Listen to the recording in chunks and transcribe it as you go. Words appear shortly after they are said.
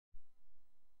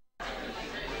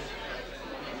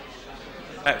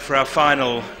Back for our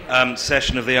final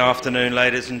session of the afternoon,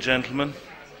 ladies and gentlemen.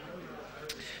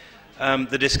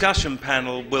 The discussion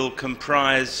panel will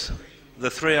comprise the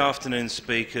three afternoon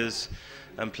speakers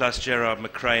and plus Gerard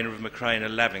McCrainer of McCrainer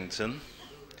Lavington.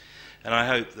 And I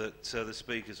hope that the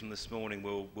speakers from this morning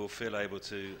will feel able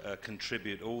to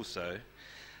contribute also.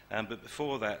 But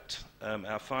before that,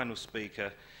 our final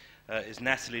speaker is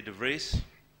Nathalie de Vries,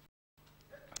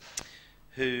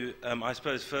 who I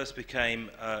suppose first became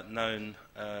known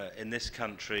in this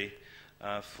country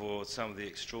for some of the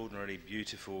extraordinarily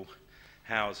beautiful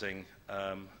housing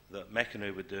that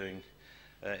Mekanoo were doing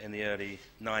in the early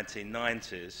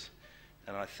 1990s.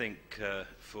 And I think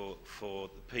for the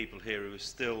people here who are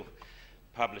still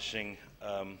publishing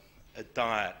a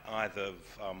diet either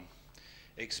of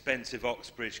expensive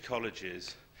Oxbridge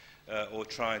colleges or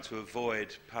trying to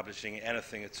avoid publishing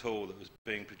anything at all that was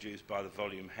being produced by the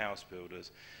volume house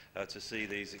builders, to see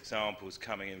these examples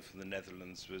coming in from the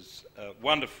Netherlands was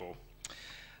wonderful.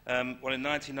 Well, in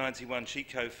 1991 she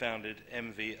co-founded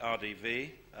MVRDV,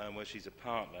 where she's a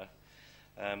partner.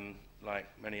 Like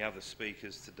many other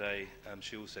speakers today,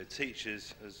 she also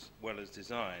teaches as well as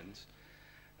designs.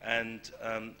 And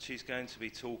she's going to be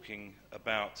talking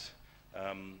about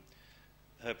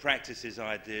her practices,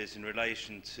 ideas in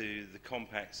relation to the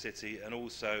compact city, and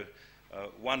also a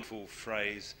wonderful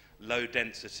phrase, low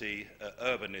density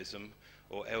urbanism,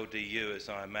 or LDU as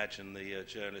I imagine the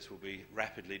journalists will be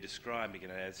rapidly describing it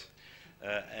as,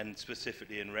 and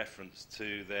specifically in reference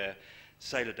to their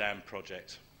Silodam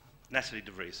project. Nathalie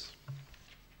de Vries.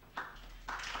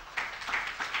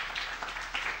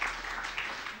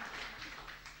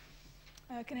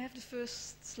 Can I have the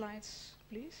first slides,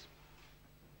 please?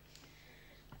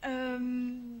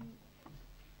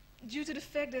 Due to the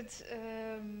fact that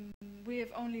we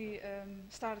have only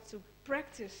started to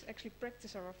actually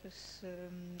practice our office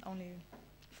only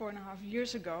 4.5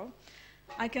 years ago,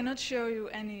 I cannot show you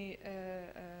any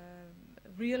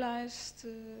realized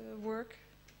work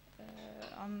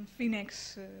on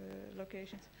Vinex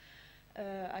locations.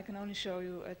 I can only show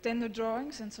you tender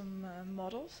drawings and some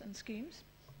models and schemes.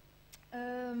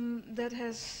 That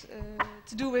has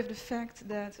to do with the fact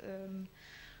that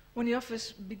when the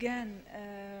office began,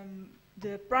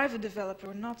 the private developer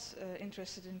were not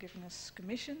interested in giving us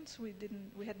commissions.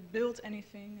 We hadn't built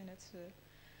anything, and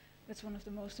that's one of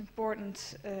the most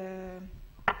important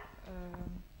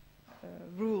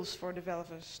rules for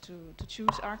developers to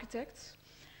choose architects.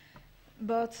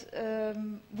 But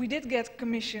we did get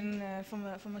commission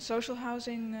from a social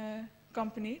housing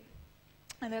company,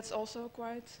 and that's also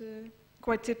quite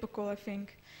typical, I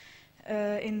think.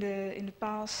 In the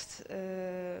past,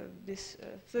 this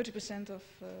 30% of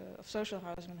social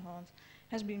housing in Holland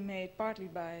has been made partly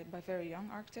by very young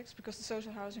architects, because the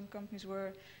social housing companies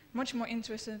were much more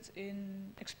interested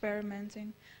in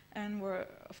experimenting and were,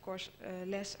 of course,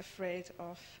 less afraid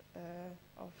of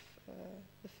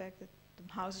the fact that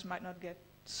the houses might not get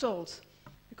sold,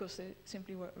 because they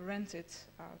simply were rented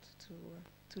out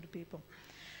to the people.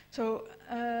 So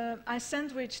I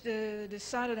sandwiched the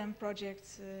Silodam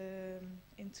project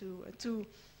into two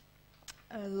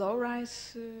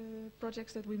low-rise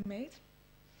projects that we made.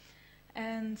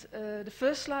 And the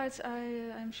first slides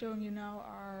I'm showing you now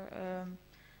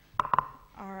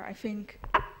are I think,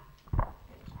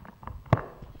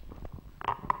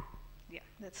 yeah,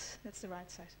 that's the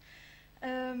right size.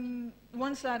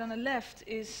 One slide on the left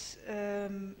is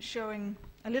showing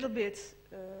a little bit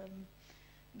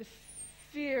the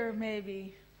fear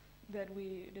maybe that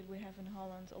we have in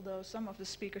Holland, although some of the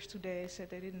speakers today said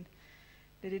they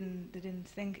didn't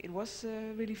think it was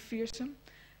really fearsome,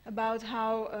 about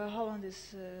how Holland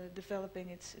is developing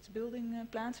its building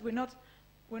plans. We're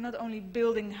not only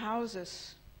building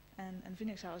houses and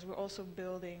Vinex houses, we're also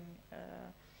building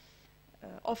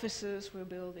offices, we're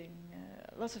building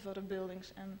lots of other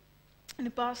buildings. And in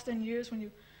the past 10 years, when you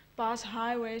pass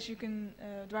highways, you can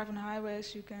drive on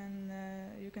highways, you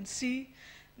can see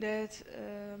that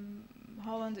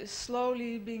Holland is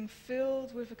slowly being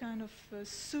filled with a kind of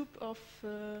soup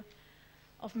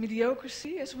of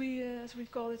mediocrity, as we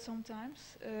call it sometimes.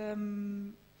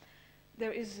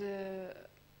 There is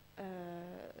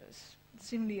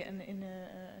seemingly in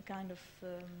a kind of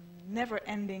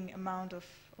never-ending amount of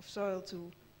soil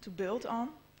to build on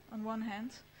one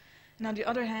hand. And on the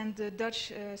other hand, the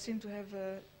Dutch seem to have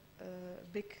a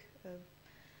big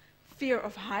fear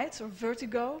of heights or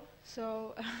vertigo,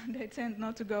 so they tend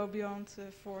not to go beyond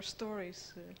 4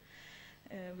 stories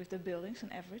with the buildings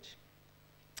on average.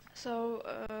 So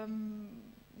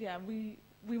yeah, we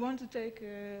want to take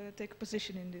a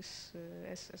position in this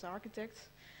as architects.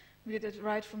 We did it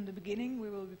right from the beginning.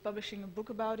 We will be publishing a book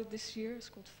about it this year. It's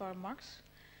called Far Max.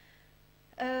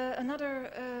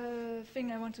 Another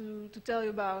thing I want to tell you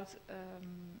about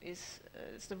is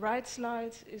it's the right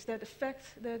slide, is that the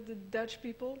fact that the Dutch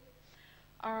people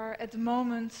are at the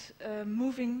moment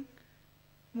moving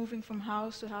from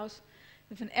house to house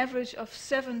with an average of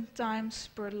 7 times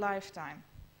per lifetime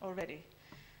already.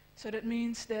 So that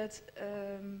means that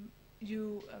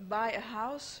you buy a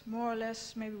house more or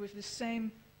less maybe with the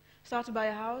same, start to buy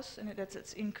a house and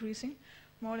that's increasing,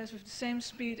 more or less with the same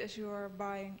speed as you are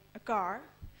buying a car,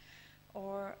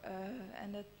 or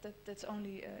and that's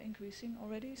only increasing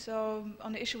already. So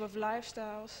on the issue of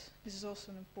lifestyles, this is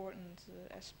also an important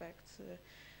aspect.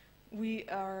 We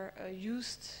are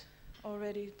used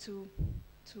already to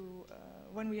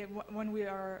when we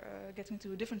are getting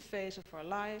to a different phase of our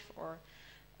life, or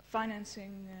finances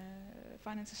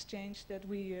change, that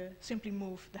we simply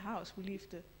move the house. We leave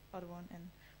the other one and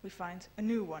we find a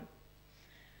new one.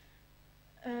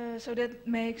 So that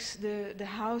makes the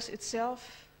house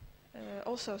itself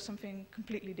also something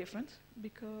completely different,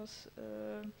 because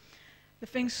the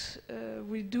things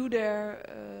we do there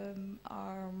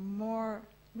are more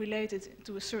related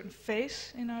to a certain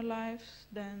phase in our lives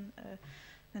than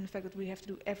the fact that we have to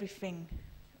do everything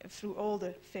through all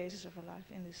the phases of our life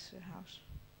in this house.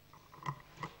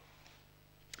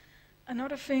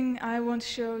 Another thing I want to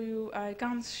show you, I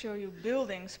can't show you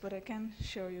buildings, but I can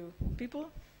show you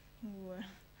people who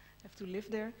have to live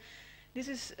there.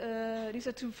 These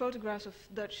are 2 photographs of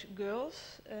Dutch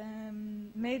girls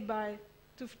made by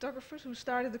 2 photographers who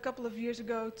started a couple of years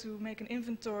ago to make an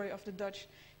inventory of the Dutch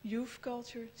youth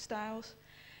culture styles,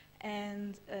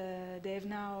 and they've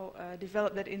now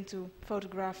developed that into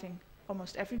photographing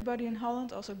almost everybody in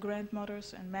Holland, also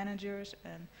grandmothers and managers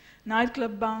and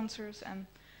nightclub bouncers. And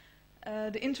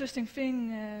the interesting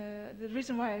thing, the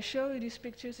reason why I show you these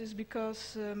pictures is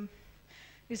because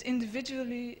this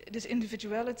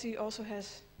individuality also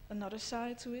has another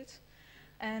side to it,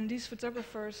 and these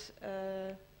photographers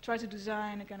try to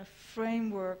design a kind of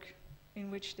framework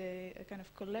in which they, a kind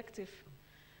of collective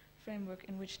framework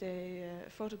in which they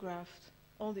photographed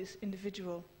all these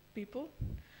individual people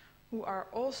who are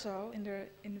also, in their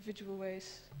individual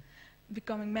ways,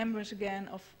 becoming members again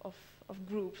of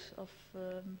groups, of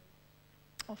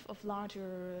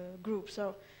larger groups.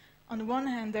 So on the one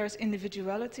hand there's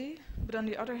individuality, but on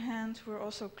the other hand we're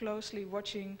also closely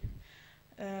watching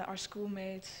our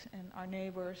schoolmates and our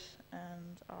neighbors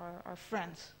and our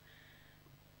friends.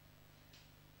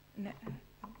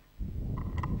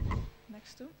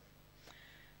 Next to.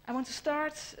 I want to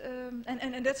start,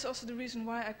 and that's also the reason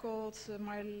why I called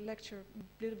my lecture a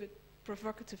little bit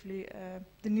provocatively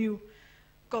the new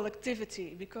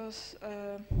collectivity, because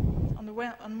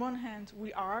on one hand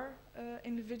we are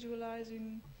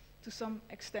individualizing to some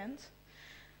extent,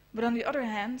 but on the other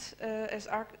hand,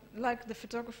 like the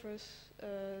photographers,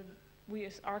 we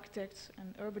as architects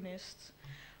and urbanists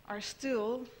are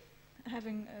still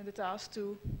having the task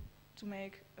to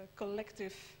make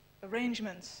collective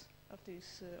arrangements of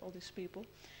all these people.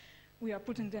 We are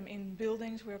putting them in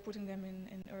buildings, we are putting them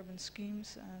in urban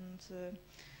schemes, and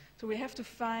so we have to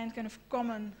find kind of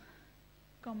common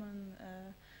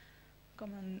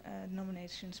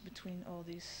nominations between all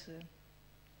these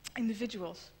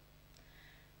individuals.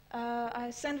 I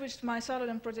sandwiched my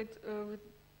Silodam project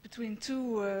between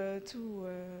two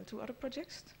other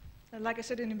projects. Like I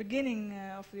said in the beginning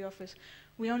of the office,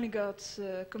 we only got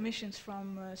commissions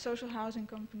from social housing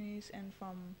companies and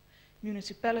from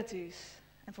municipalities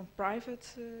and from private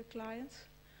clients.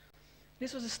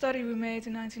 This was a study we made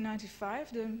in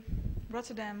 1995.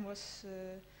 Rotterdam was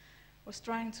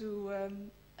trying to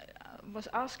was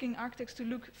asking architects to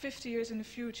look 50 years in the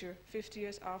future, 50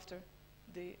 years after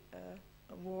the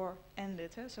war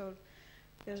ended. So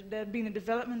there had been a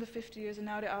development of 50 years, and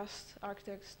now they asked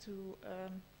architects to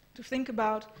think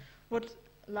about what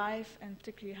life and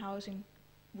particularly housing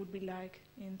would be like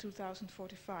in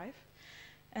 2045.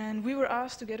 And we were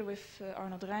asked, together with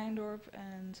Arnold Rijndorp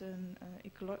and an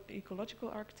ecological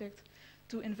architect,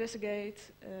 to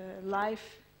investigate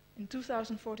life in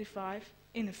 2045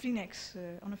 in a Vinex,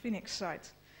 on a Vinex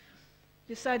site.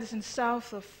 This site is in the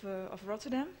south of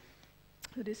Rotterdam.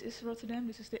 So this is Rotterdam,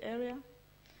 this is the area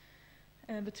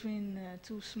between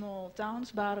 2 small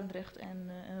towns, Barendrecht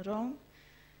and Roon,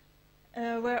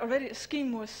 where already a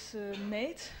scheme was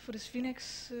made for this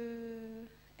Vinex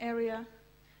area,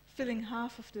 filling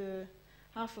half of the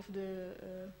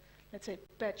let's say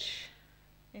patch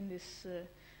in this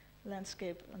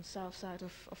landscape on the south side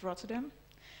of Rotterdam.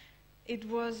 It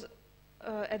was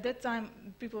at that time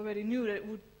people already knew that it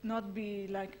would not be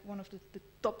like one of the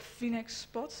top Vinex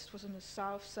spots. It was on the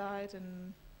south side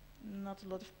and not a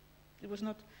lot of. It was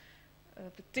not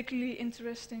particularly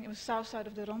interesting. It was south side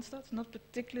of the Randstad, not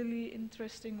particularly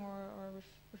interesting or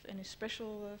with any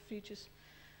special features.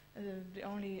 The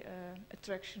only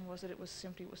attraction was that it was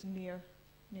near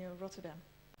Rotterdam.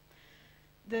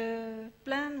 The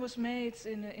plan was made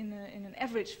in an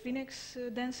average Vinex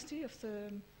density of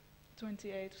the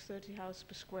 28 to 30 houses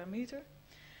per square meter,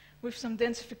 with some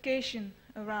densification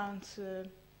around a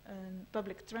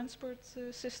public transport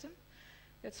system.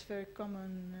 That's a very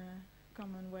common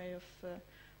way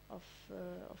of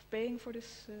paying for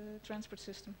this transport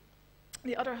system.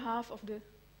 The other half of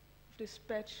this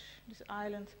patch, this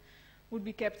island, would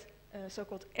be kept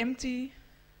so-called empty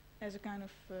as a kind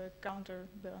of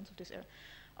counterbalance of this area.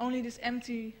 Only this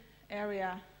empty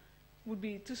area would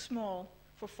be too small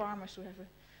for farmers to have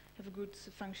a good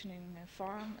functioning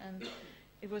farm, and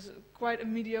it was quite a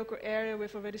mediocre area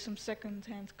with already some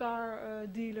second-hand car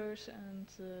dealers, and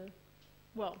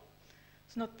well,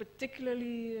 it's not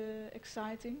particularly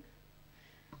exciting.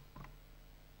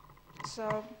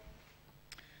 So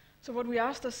what we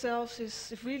asked ourselves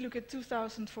is, if we look at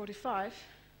 2045,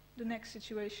 the next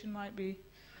situation might be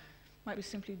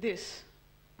simply this.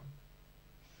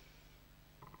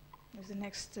 There's the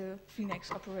next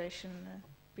Vinex operation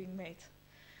being made.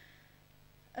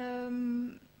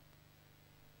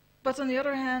 But on the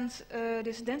other hand,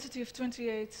 this density of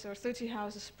 28 or 30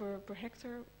 houses per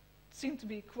hectare seemed to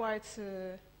be quite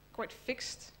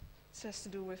fixed. It has to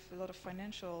do with a lot of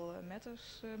financial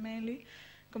matters mainly,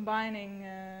 combining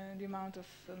the amount of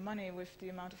money with the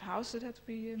amount of houses that had to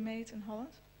be made in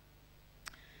Holland.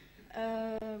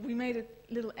 We made a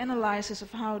little analysis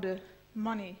of how the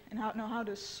money and how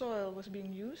the soil was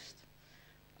being used,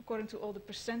 according to all the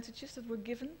percentages that were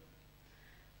given.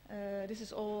 This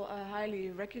is all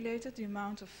highly regulated, the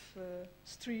amount of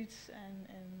streets and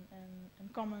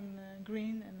common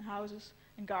green and houses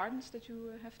and gardens that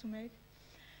you have to make.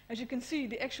 As you can see,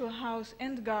 the actual house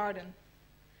and garden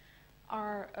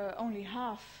are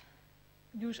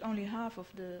use only half of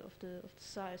the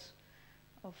size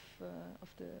of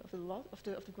the lot, of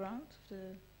the ground, of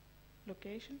the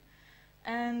location,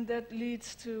 and that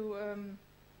leads to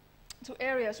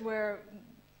areas where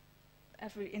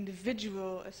every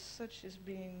individual as such is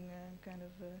being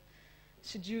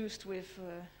seduced with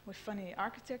funny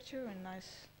architecture and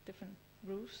nice different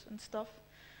roofs and stuff,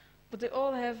 but they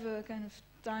all have a kind of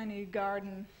tiny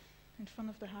garden in front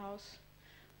of the house,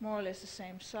 more or less the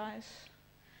same size,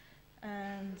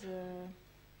 and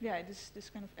yeah, this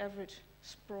kind of average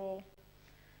sprawl.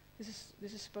 This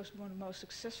is supposed to be one of the most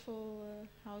successful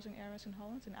housing areas in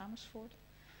Holland, in Amersfoort.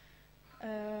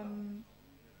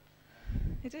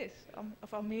 It is,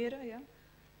 of Almere, yeah.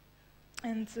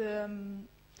 And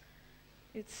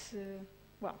it's,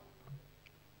 well,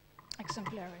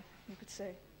 exemplary, you could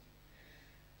say.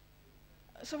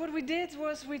 So what we did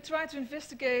was we tried to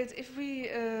investigate if we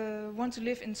want to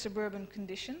live in suburban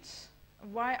conditions.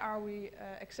 Why are we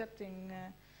accepting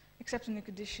the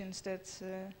conditions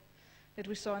that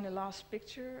we saw in the last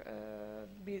picture,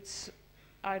 be it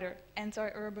either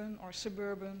anti-urban or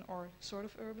suburban or sort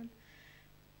of urban?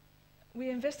 We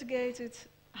investigated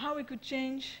how we could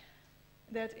change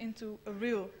that into a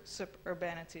real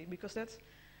suburbanity, because that's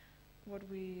what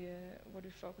we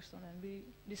focused on, and we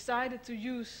decided to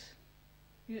use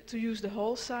the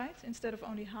whole site instead of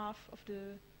only half of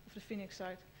the Vinex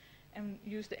site, and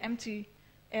use the empty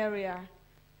area,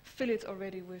 fill it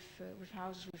already with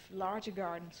houses with larger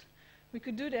gardens. We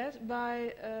could do that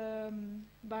by a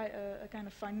kind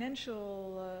of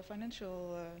financial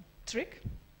trick.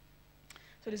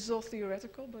 So this is all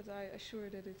theoretical, but I assure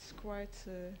that it's quite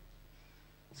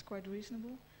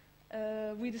reasonable.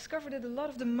 We discovered that a lot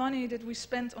of the money that we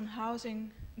spent on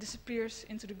housing disappears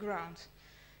into the ground.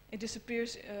 It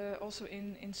disappears also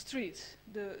in streets.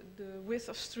 The width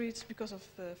of streets, because of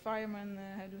firemen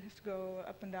who have to go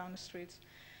up and down the streets.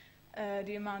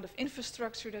 The amount of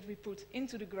infrastructure that we put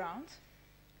into the ground.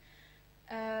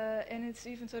 And it's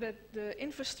even so that the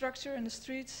infrastructure and the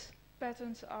streets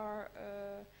patterns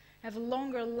have a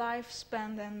longer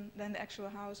lifespan than the actual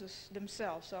houses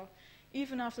themselves. So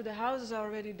even after the houses are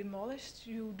already demolished,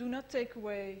 you do not take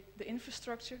away the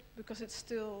infrastructure, because it's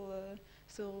still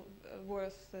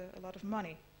worth a lot of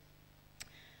money.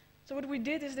 So what we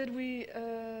did is that we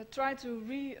tried to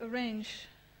rearrange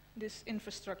this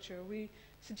infrastructure. We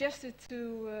suggested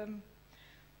to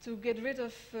get rid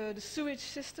of the sewage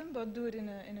system, but do it in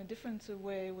a different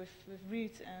way with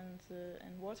reed and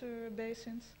water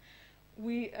basins.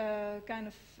 We kind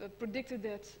of predicted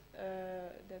that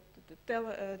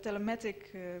the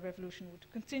telematic revolution would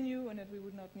continue, and that we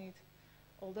would not need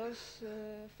all those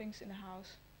things in the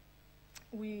house.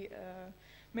 We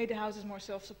made the houses more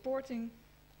self-supporting.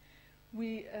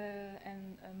 We,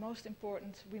 and most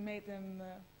important, we made them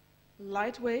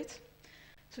lightweight,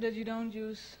 so that you don't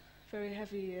use very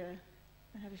heavy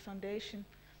foundation,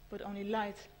 but only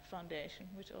light foundation,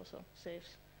 which also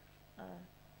saves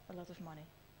a lot of money.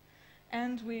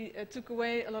 And we took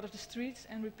away a lot of the streets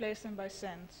and replaced them by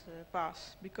sand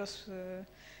paths, because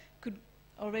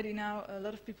already now a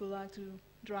lot of people like to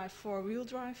drive four-wheel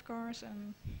drive cars,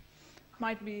 and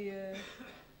might be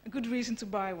a good reason to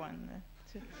buy one.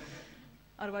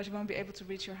 Otherwise you won't be able to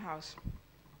reach your house.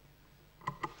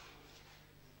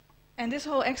 And this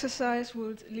whole exercise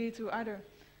would lead to either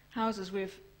houses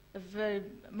with a very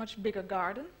much bigger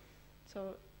garden.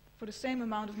 So for the same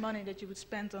amount of money that you would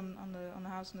spend on the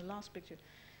house in the last picture,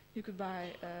 you could buy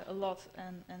a lot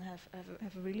and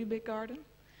have a really big garden.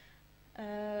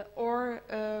 Or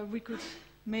we could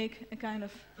make a kind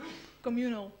of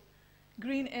communal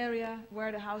green area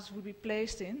where the house would be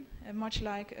placed in, much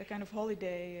like a kind of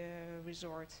holiday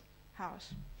resort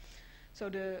house. So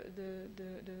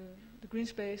the green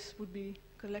space would be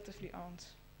collectively owned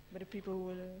by the people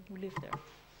who live there.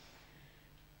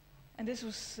 And this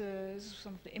was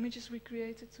some of the images we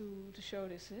created to show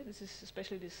this. This is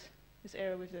especially this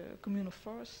area with the communal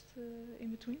forest in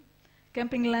between.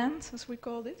 Camping land, as we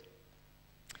called it.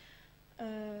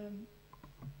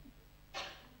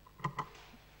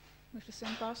 With the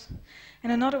sand paths.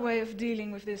 And another way of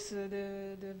dealing with this,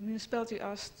 the municipality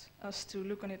asked us to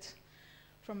look on it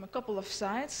from a couple of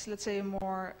sides, let's say a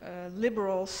more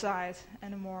liberal side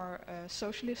and a more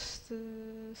socialist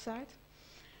side.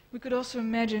 We could also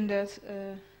imagine that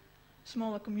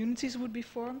smaller communities would be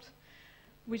formed,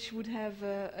 which would have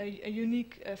a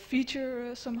unique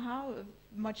feature somehow,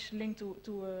 much linked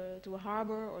to a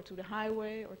harbor or to the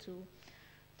highway or to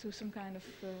some kind of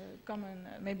common,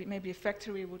 maybe a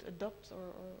factory would adopt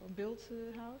or build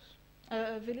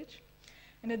a village.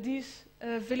 And that these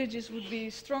villages would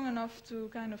be strong enough to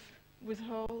kind of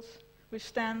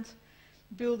withstand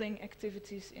building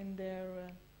activities in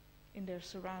their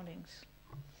surroundings.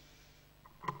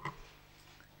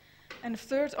 And the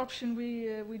third option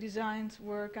we designed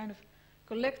were kind of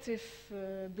collective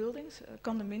buildings,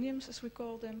 condominiums as we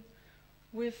call them,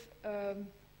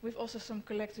 with also some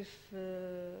collective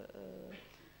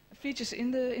features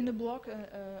in the block,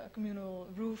 a communal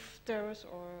roof terrace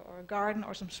or a garden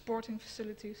or some sporting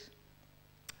facilities,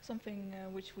 something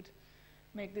which would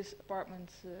make this apartment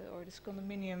or this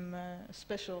condominium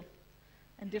special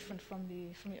and different from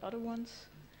the other ones.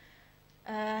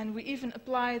 And we even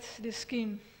applied this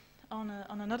scheme on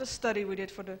another study we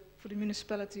did for the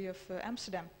municipality of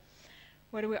Amsterdam,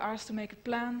 where we were asked to make a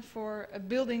plan for a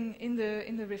building in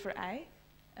the River Ij.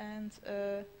 And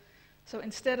so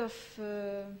instead of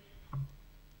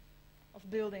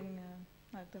building,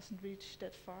 no, it doesn't reach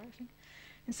that far, I think.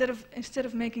 Instead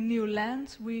of making new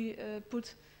land, we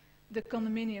put the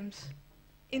condominiums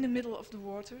in the middle of the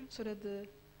water, so that the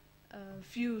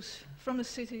views from the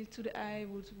city to the Ij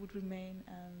would remain,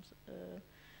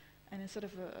 and instead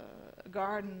of a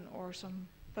garden or some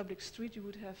public street, you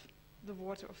would have the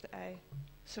water of the Ij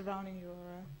surrounding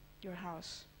your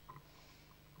house.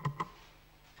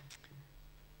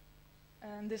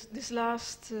 And this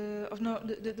last,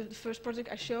 the first project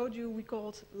I showed you, we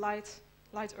called light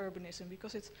urbanism,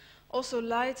 because it's also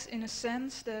light in a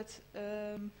sense that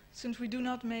since we do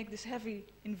not make this heavy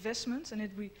investments and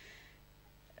we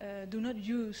do not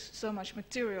use so much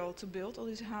material to build all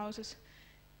these houses,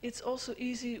 it's also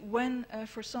easy when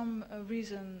for some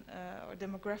reason or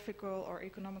demographical or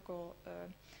economical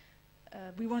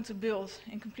we want to build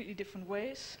in completely different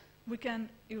ways. We can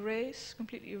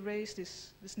completely erase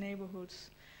these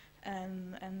neighborhoods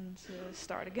and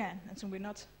start again. And so we're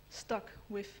not stuck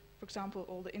with, for example,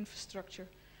 all the infrastructure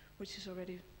which is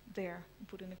already there and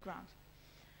put in the ground.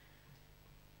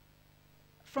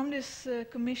 From this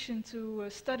commission to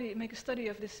make a study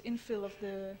of this infill of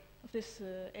this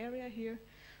area here,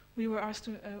 we were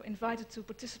invited to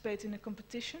participate in a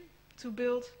competition to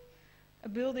build a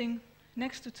building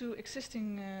next to two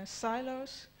existing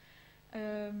silos.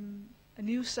 A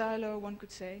new silo, one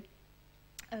could say,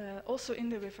 also in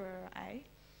the River Ij,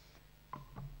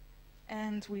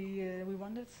 and we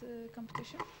won that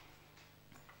competition.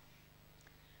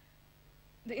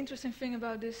 The interesting thing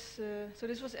about this, so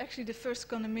this was actually the first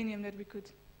condominium that we could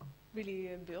really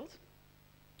build.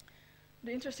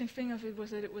 The interesting thing of it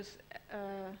was that it was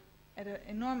at an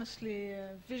enormously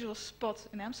visual spot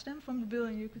in Amsterdam. From the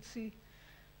building you could see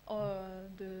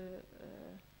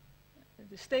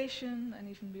the station, and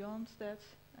even beyond that.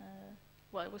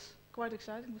 Well, it was quite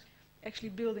exciting. It was actually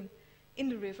building in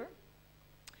the river.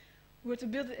 We were to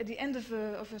build it at the end of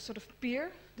a sort of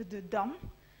pier, the dam.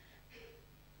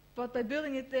 But by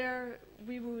building it there,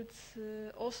 we would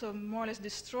also more or less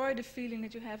destroy the feeling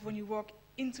that you have when you walk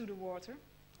into the water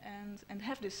and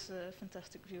have this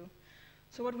fantastic view.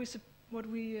 So what we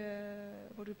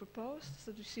proposed,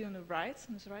 that you see on the right,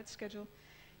 on this right schedule,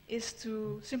 is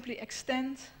to simply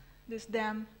extend this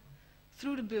dam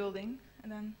through the building,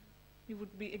 and then you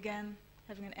would be again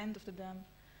having an end of the dam,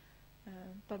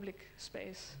 public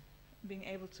space, being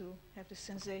able to have the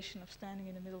sensation of standing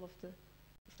in the middle of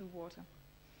the water.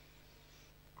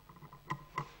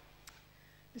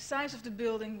 The size of the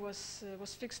building was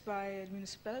fixed by the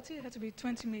municipality. It had to be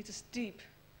 20 meters deep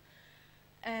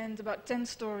and about 10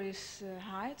 stories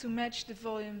high to match the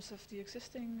volumes of the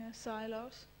existing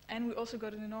silos. And we also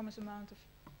got an enormous amount of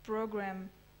program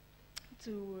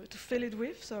to fill it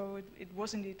with, so it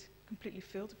was indeed completely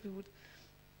filled if we would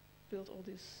build all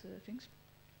these things.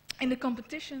 In the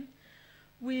competition,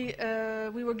 we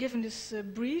were given this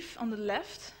brief on the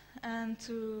left, and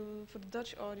for the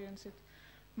Dutch audience it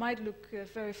might look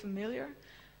very familiar.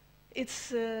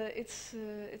 It's let's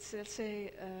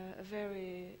say a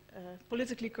very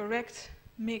politically correct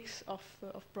mix of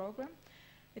program.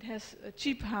 It has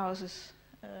cheap houses,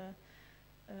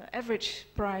 average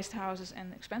priced houses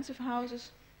and expensive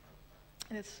houses.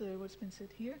 And that's what's been said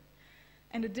here.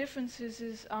 And the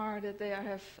differences are that they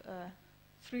have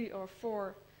 3 or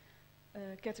 4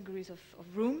 categories of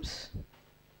rooms,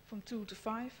 from 2 to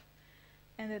 5,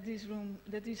 and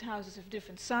that these houses have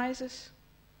different sizes.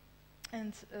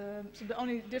 And so the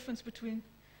only difference between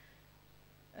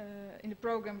in the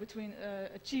program between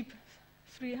a cheap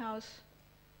 3-room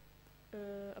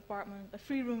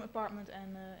apartment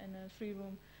and a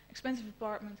 3-room expensive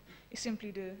apartment is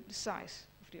simply the size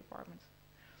of the apartment.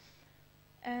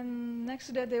 And next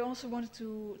to that, they also wanted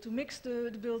to mix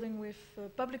the building with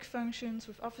public functions,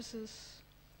 with offices,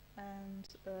 and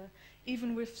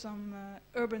even with some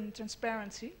urban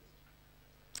transparency,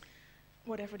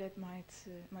 whatever that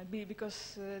might be,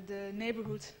 because the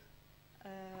neighborhood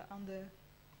on the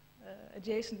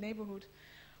adjacent neighborhood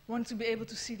wanted to be able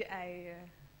to see the eye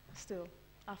still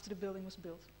after the building was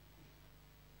built.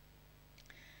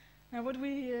 Now, what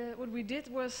we did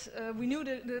was we knew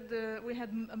that we had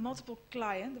a multiple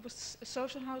client. There was a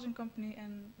social housing company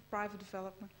and a private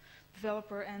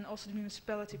developer, and also the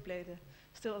municipality played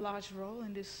still a large role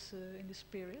in this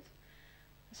period.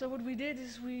 So what we did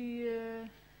is we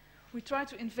tried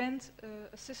to invent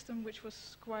a system which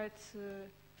was quite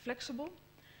flexible,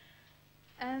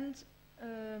 and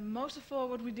most of all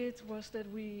what we did was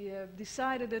that we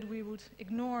decided that we would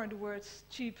ignore the words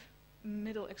cheap,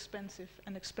 middle, expensive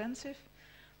and expensive,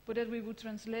 but that we would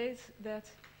translate that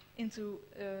into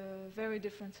very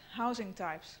different housing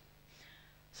types.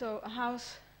 So a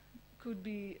house could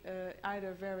be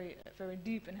either very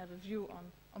deep and have a view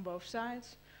on both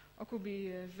sides, or could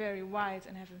be very wide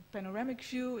and have a panoramic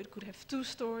view. It could have 2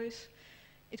 stories.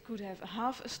 It could have a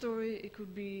half a story. It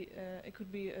could be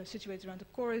situated around a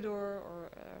corridor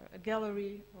or a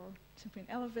gallery or simply an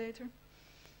elevator.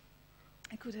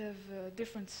 It could have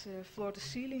different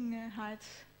floor-to-ceiling heights.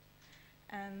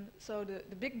 And so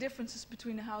the big differences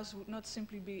between the houses would not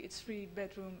simply be its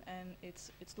 3-bedroom and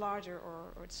it's larger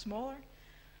or it's smaller,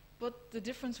 but the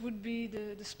difference would be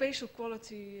the spatial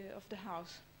quality of the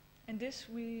house. And this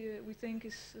we think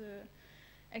is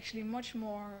actually much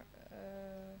more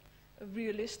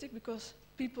realistic, because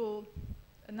people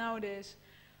nowadays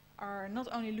are not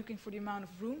only looking for the amount of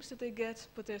rooms that they get,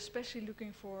 but they're especially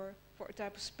looking for a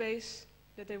type of space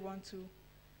that they want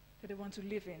to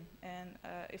live in. And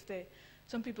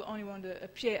some people only want a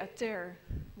pied-à-terre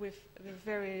with a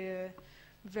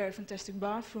very fantastic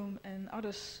bathroom, and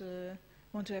others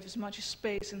want to have as much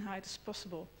space and height as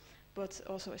possible, but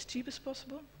also as cheap as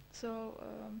possible. So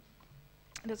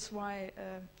that's why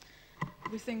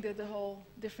we think that the whole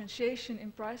differentiation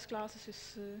in price classes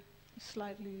is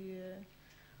slightly,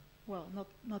 well,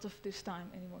 not of this time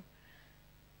anymore.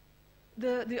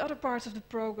 The other parts of the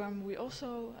program we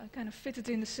also kind of fitted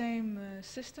in the same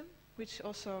system, which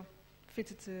also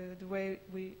fitted the way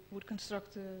we would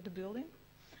construct the building.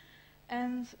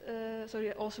 And so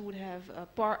you also would have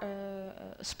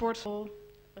a sports hall,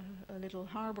 a little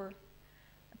harbor,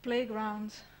 a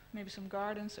playground, maybe some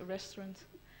gardens, a restaurant.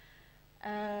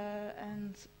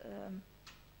 And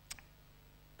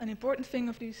an important thing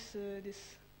of these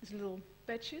little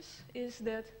patches is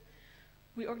that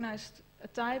we organized a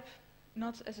type,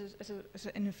 not as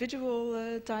an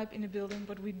individual type in the building,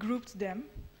 but we grouped them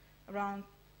around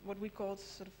what we called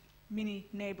sort of mini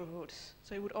neighborhoods.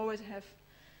 So you would always have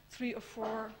 3 or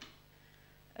 4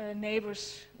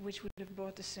 neighbors which would have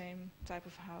bought the same type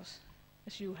of house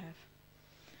as you have.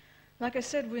 Like I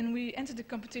said, when we entered the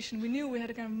competition, we knew we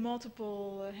had a kind of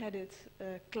multiple-headed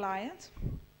client,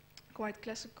 quite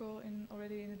classical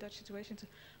already in the Dutch situation. It's a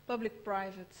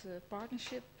public-private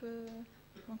partnership,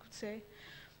 one could say.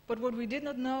 But what we did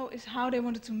not know is how they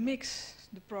wanted to mix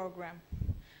the program.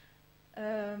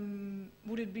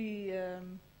 Would it be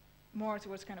more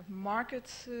towards kind of market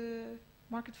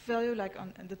value, like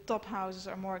the top houses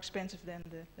are more expensive than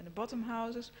the bottom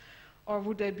houses? Or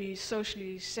would they be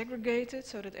socially segregated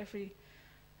so that every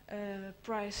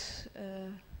price,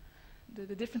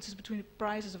 the differences between the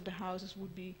prices of the houses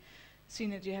would be seen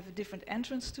that you have a different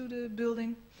entrance to the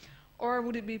building? Or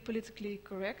would it be politically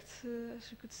correct,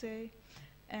 as you could say,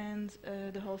 and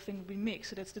the whole thing would be mixed?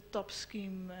 So that's the top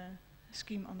scheme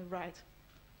on the right.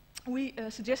 We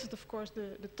suggested, of course,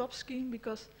 the top scheme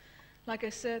because, like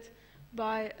I said,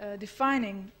 by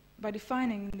defining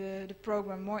the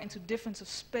program more into difference of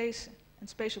space and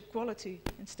spatial quality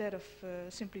instead of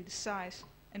simply the size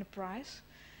and the price,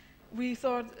 we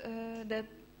thought that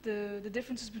the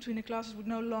differences between the classes would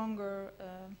no longer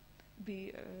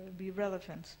be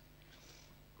relevant.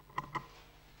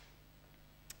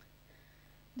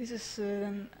 This is,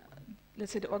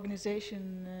 let's say, the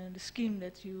organization, the scheme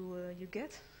that you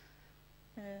get.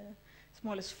 It's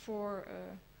more or less four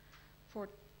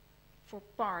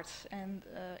parts, and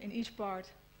in each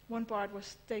part, one part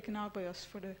was taken out by us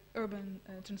for the urban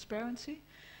transparency.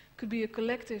 Could be a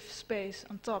collective space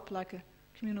on top, like a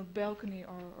communal balcony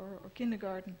or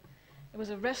kindergarten. There was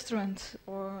a restaurant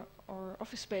or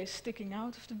office space sticking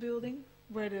out of the building,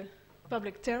 where the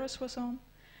public terrace was on.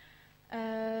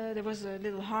 There was a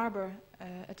little harbor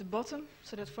at the bottom,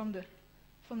 so that from the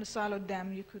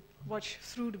Silodam you could watch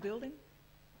through the building.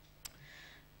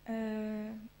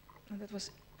 And that was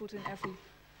put in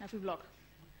every block.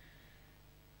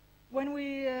 When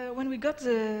we got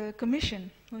the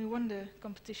commission, when we won the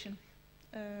competition,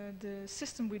 the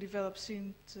system we developed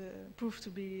seemed proved to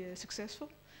be successful.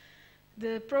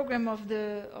 The program of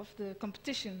the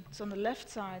competition, it's on the left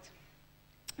side,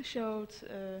 showed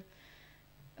a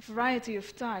variety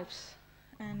of types,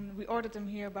 and we ordered them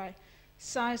here by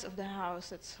size of the house.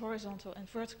 That's horizontal and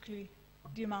vertically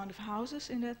the amount of houses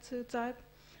in that type.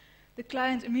 The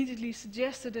client immediately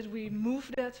suggested that we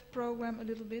move that program a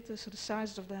little bit, so the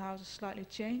sizes of the houses slightly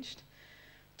changed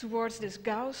towards this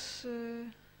Gauss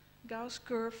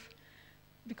curve,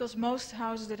 because most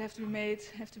houses that have to be made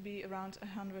have to be around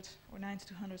 100 or 90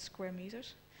 to 100 square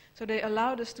meters. So they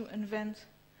allowed us to invent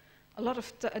a lot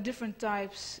of different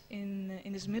types in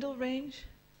this middle range,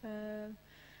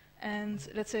 and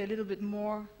let's say a little bit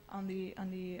more on the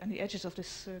edges of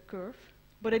this curve.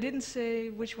 But I didn't say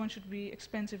which one should be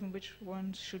expensive and which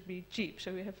one should be cheap.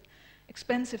 So we have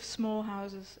expensive small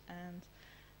houses and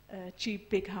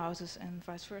cheap big houses, and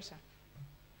vice versa.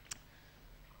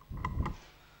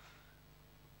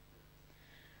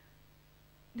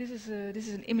 This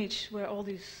is an image where all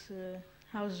these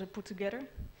houses are put together.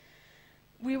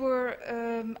 We were,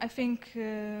 I think,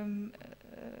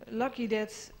 lucky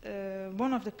that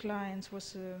one of the clients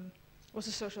was a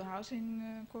social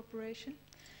housing corporation.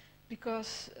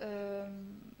 Because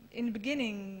in the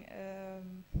beginning,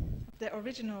 the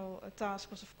original task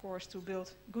was, of course, to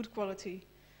build good quality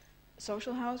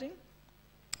social housing.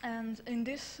 And in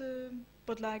this,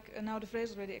 but like now de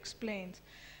Vries already explained,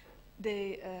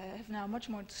 they have now much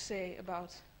more to say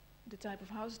about the type of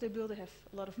houses they build. They have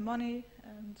a lot of money,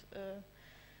 and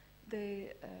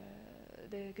they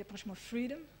get much more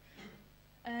freedom.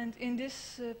 And in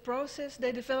this process,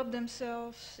 they develop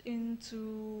themselves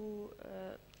into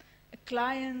a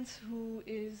client who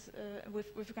is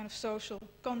with a kind of social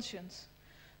conscience.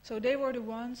 So they were the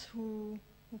ones who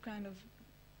kind of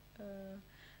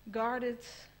guarded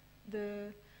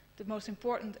the most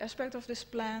important aspect of this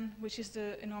plan, which is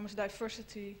the enormous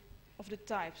diversity of the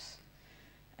types.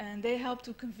 And they helped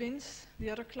to convince the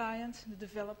other client, the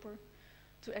developer,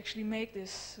 to actually make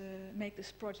this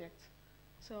project.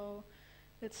 So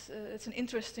it's an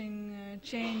interesting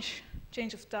change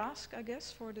of task, I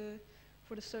guess, for the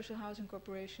social housing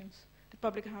corporations, the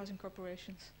public housing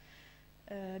corporations.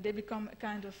 They become a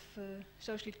kind of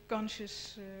socially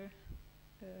conscious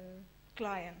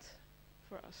client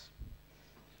for us.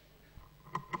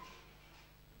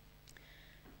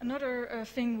 Another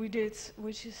thing we did,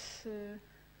 which is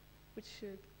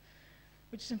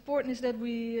important, is that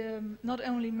we not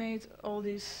only made all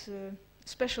these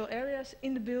special areas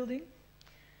in the building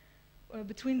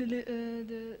between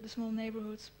the small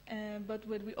neighborhoods, but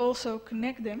we also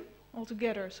connect them all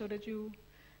together, so that you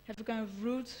have a kind of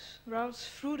routes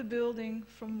through the building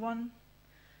from one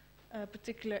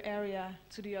particular area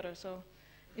to the other. So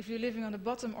if you're living on the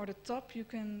bottom or the top, you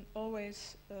can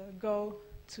always go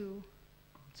to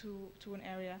to an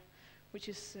area which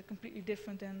is completely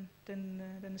different than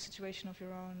the situation of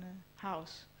your own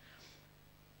house.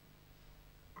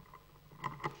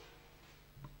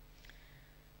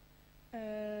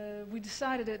 We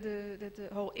decided that the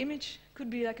whole image could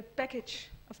be like a package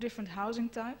of different housing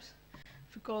types.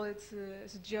 If we call it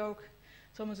as a joke,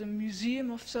 it's almost a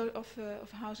museum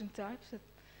of housing types. That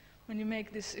when you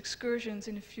make these excursions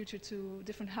in the future to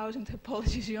different housing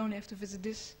typologies, you only have to visit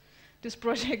this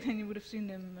project, and you would have seen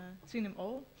them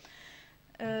all.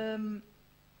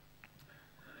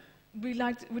 We'd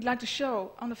like to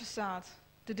show on the facade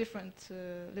the different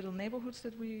little neighborhoods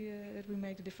that we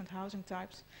make, the different housing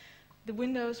types. The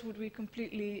windows would be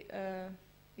completely,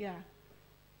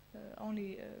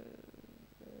 only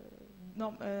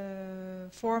not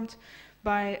formed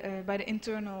by the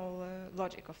internal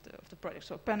logic of the project.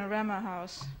 So a panorama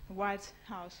house, a white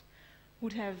house,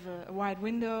 would have a wide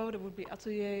window. There would be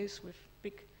ateliers with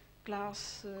big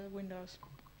glass windows,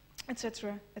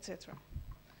 etc., etc.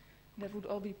 That would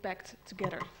all be packed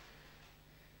together.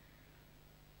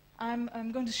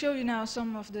 I'm going to show you now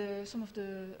some of the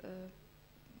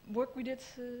work we did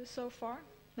so far.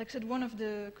 Like I said, one of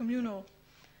the communal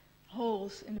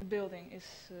halls in the building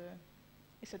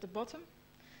is at the bottom.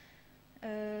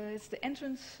 It's the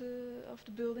entrance of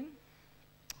the building.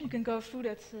 You can go through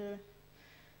that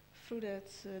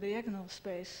diagonal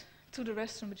space to the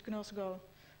restroom, but you can also go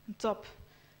on top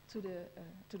to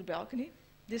the balcony.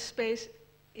 This space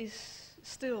is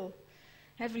still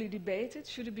heavily debated.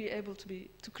 Should it be able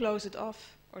to close it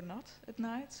off or not at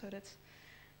night? So that's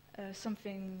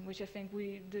something which I think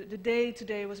the day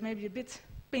today was maybe a bit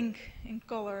pink in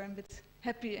color and a bit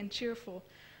happy and cheerful,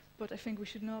 but I think we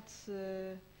should not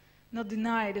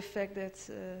deny the fact that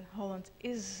Holland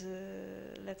is,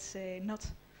 let's say, not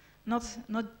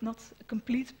a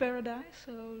complete paradise.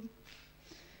 So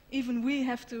even we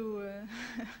have to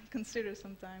consider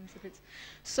sometimes if it's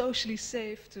socially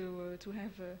safe to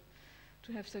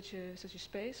have such a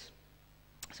space.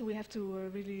 So we have to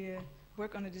really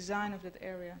work on the design of that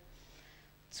area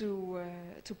to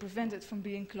prevent it from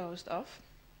being closed off.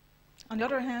 On the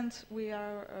other hand, we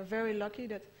are very lucky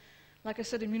that, like I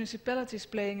said, the municipality is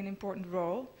playing an important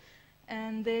role,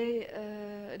 and they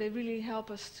really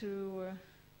help us to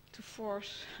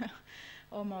force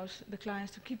almost the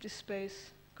clients to keep this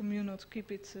space communal, to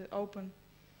keep it open.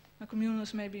 Now, communal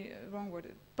is maybe a wrong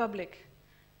word.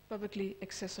 Publicly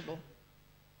accessible.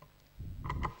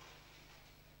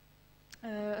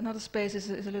 Another space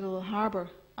is a little harbor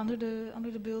under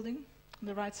the building. On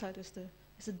the right side is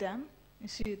the dam. You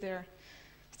see it there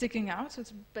sticking out. So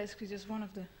it's basically just one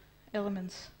of the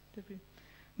elements that we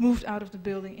moved out of the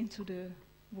building into the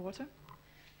water.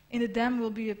 In the dam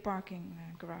will be a parking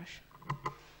garage.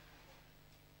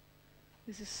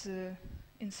 This is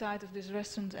inside of this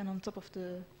restaurant and on top of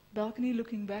the balcony,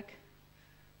 looking back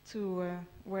to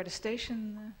where the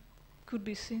station could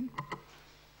be seen.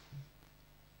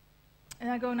 And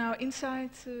I go now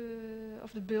inside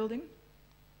of the building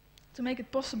to make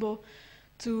it possible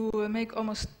to make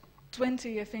almost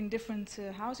 20, I think, different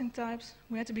housing types.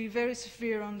 We had to be very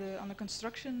severe on the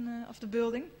construction of the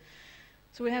building.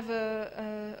 So we have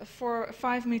a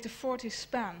 5 meter 40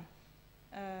 span,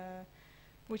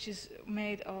 which is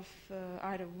made of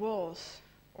either walls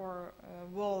or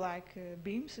wall-like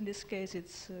beams. In this case,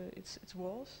 it's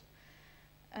walls,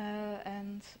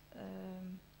 and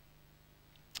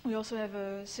we also have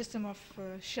a system of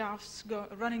shafts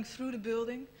running through the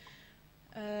building.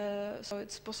 So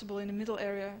it's possible in the middle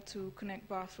area to connect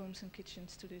bathrooms and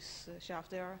kitchens to this shaft.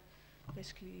 They are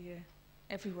basically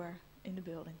everywhere in the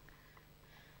building.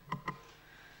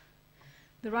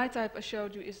 The right type I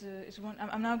showed you is one.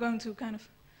 I'm now going to kind of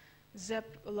zap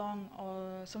along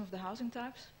some of the housing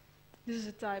types. This is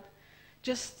a type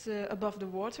just above the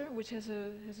water, which has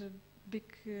a big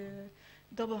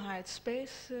double height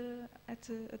space at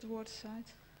the water side.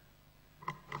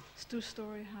 It's a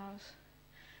 2-story house.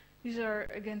 These are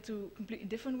again two completely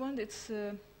different ones. It's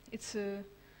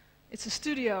a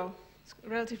studio. It's a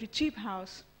relatively cheap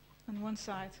house on one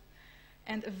side,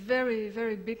 and a very,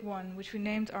 very big one, which we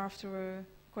named after a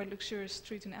quite luxurious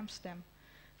street in Amsterdam,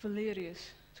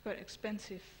 Valerius. It's quite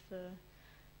expensive,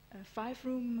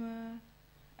 5-room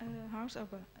house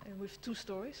with 2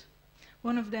 stories.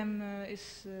 One of them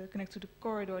is connected to the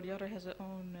corridor. The other has their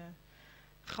own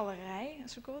galerij,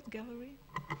 as we call it, gallery.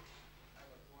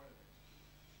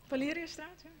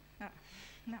 Valeriusstraat, ja? Ja.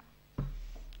 Nou,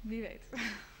 wie weet.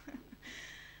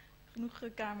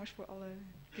 Genoeg kamers voor alle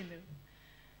kinderen.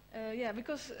 Yeah,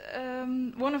 because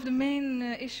one of the main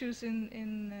issues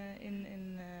in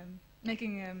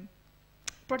making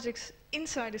projects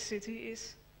inside the city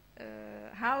is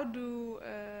how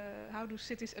do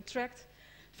cities attract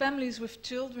families with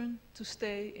children to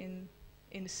stay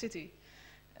in the city?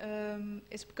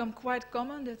 It's become quite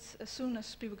common that as soon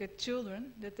as people get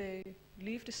children, that they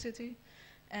leave the city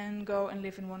and go and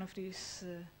live in one of these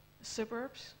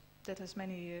suburbs. That has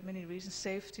many reasons.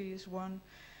 Safety is one.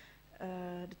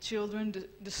 The children,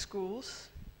 the schools.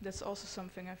 That's also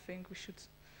something I think we should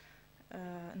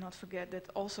not forget. That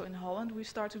also in Holland we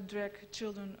start to drag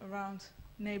children around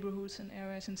neighbourhoods and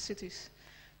areas and cities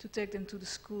to take them to the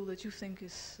school that you think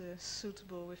is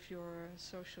suitable with your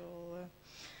social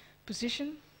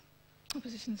position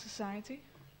in society.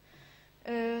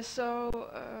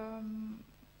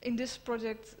 In this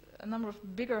project, a number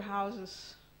of bigger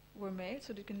houses were made,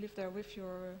 so you can live there with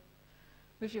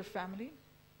your family.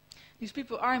 These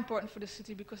people are important for the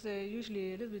city because they're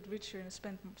usually a little bit richer and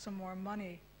spend some more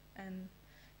money. And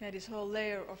yeah, this whole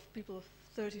layer of people of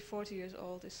 30, 40 years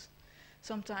old is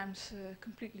sometimes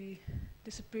completely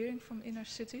disappearing from inner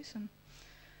cities, and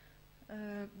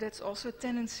that's also a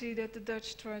tendency that the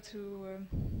Dutch try to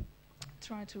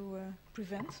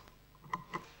prevent.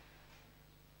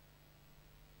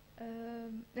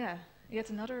 Yeah, yet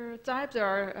another type. There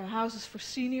are houses for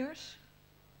seniors.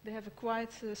 They have a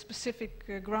quite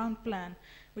specific ground plan,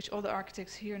 which all the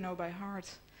architects here know by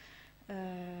heart.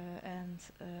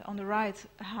 On the right,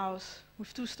 a house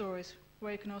with 2 stories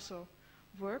where you can also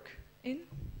work in.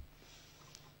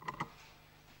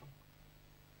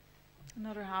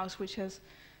 Another house which has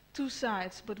 2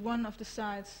 sides, but one of the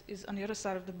sides is on the other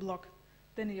side of the block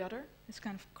than the other. It's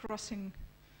kind of crossed in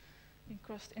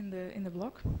the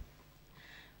block.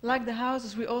 Like the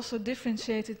houses, we also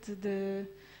differentiated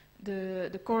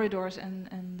the corridors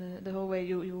and the whole way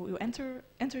you enter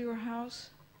your house,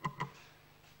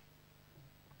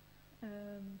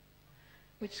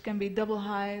 which can be double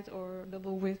height or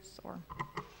double width or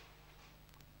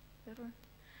whatever.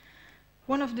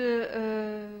 One of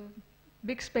the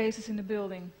big spaces in the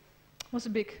building was a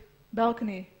big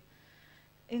balcony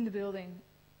in the building,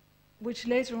 which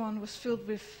later on was filled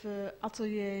with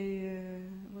atelier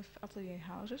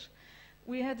houses.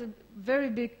 We had a very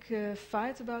big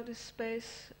fight about this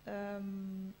space.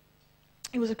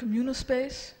 It was a communal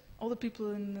space. All the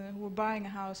people who were buying a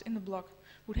house in the block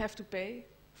would have to pay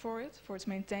for it, for its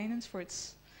maintenance, for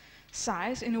its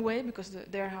size in a way, because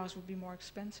their house would be more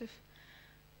expensive.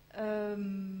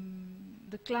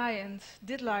 The clients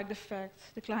did like the fact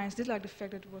that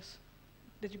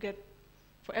you get,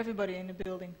 for everybody in the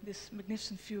building, this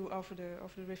magnificent view over the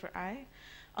River Ij.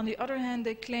 On the other hand,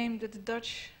 they claimed that the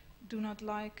Dutch do not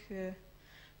like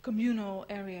communal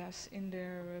areas in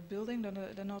their building.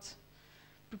 They're not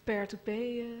prepared to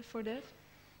pay for that.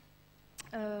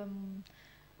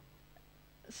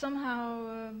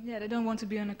 Somehow, yeah, they don't want to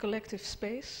be in a collective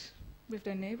space with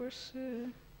their neighbors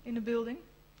in the building.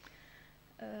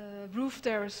 Roof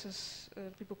terraces,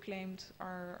 people claimed,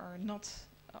 are not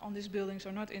on these buildings,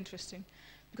 are not interesting,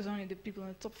 because only the people on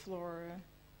the top floor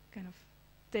kind of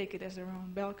take it as their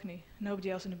own balcony. Nobody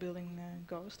else in the building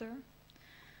goes there.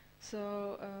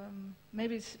 So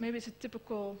maybe it's a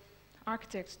typical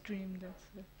architect's dream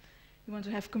that you want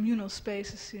to have communal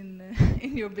spaces in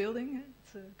in your building.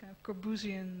 It's a kind of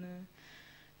Corbusian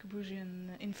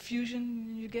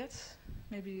infusion you get,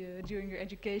 maybe during your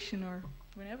education or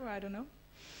whenever, I don't know.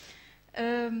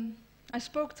 I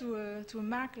spoke to a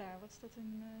makelaar. What's that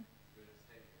in?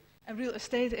 A real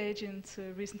estate agent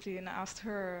recently, and I asked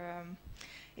her,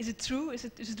 is it true? Is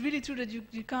it really true that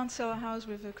you can't sell a house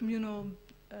with a communal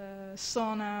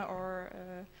sauna or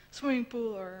swimming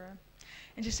pool?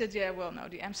 And she said, yeah, well, no,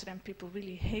 the Amsterdam people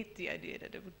really hate the idea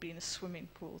that they would be in a swimming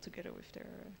pool together with their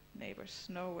neighbors.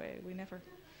 No way,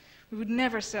 we would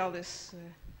never sell this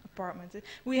apartment.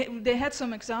 They had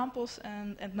some examples,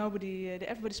 and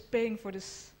everybody's paying for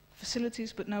these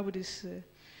facilities, but nobody's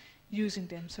using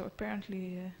them. So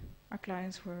apparently our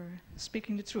clients were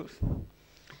speaking the truth.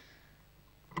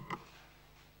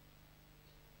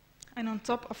 And on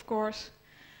top, of course,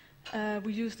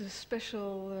 we used a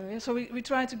special, so we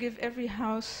try to give every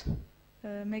house,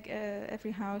 make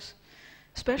every house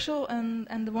special,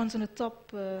 and the ones on the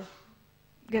top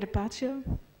get a patio.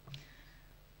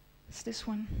 It's this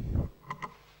one.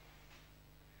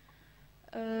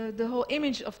 The whole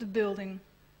image of the building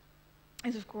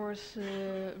is, of course,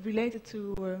 related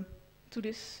to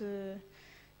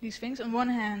these things. On one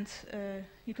hand,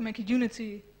 you can make a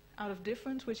unity out of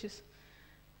difference, which is,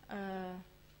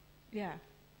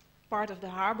 part of the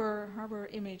harbor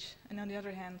image. And on the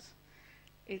other hand,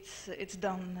 it's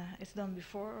done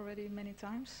before already many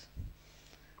times.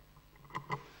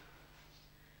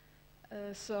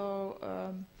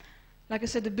 Like I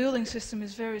said, the building system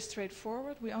is very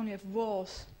straightforward. We only have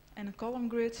walls and a column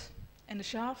grid and the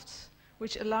shafts,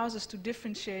 which allows us to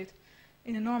differentiate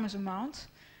in enormous amount.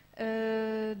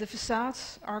 The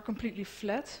facades are completely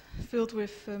flat, filled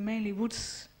with mainly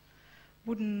wooden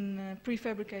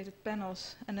prefabricated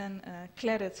panels, and then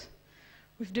cladded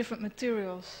with different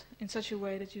materials in such a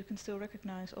way that you can still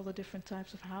recognize all the different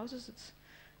types of houses. It's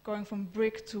going from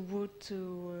brick to wood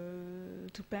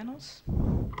to panels.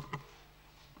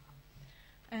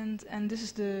 And this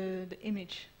is the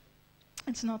image.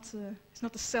 It's not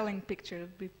a selling picture. It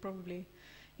would be probably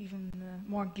even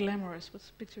more glamorous, but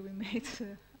it's a picture we made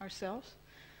ourselves.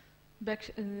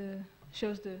 Back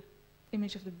shows the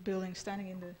image of the building standing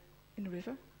in the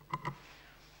river.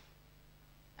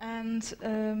 And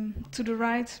to the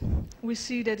right, we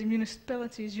see that the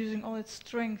municipality is using all its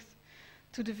strength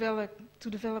to develop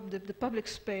the public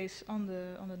space on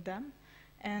the dam,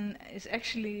 and is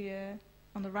actually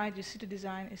on the right. You see the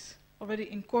design is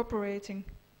already incorporating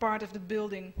part of the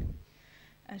building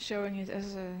and showing it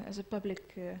as a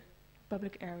public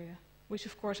area, which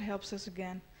of course helps us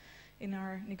again in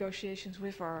our negotiations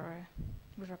with our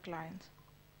client.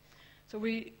 So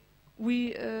we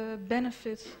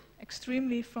benefit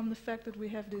extremely from the fact that we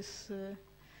have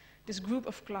this group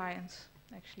of clients,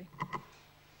 actually.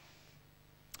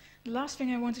 The last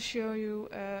thing I want to show you,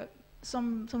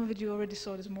 some of it you already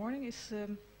saw this morning, is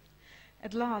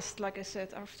at last, like I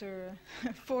said, after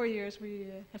 4 years, we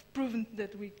have proven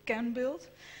that we can build.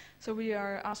 So we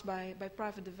are asked by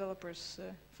private developers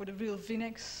for the real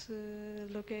Vinex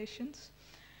locations.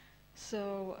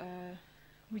 So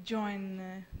we join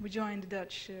the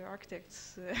Dutch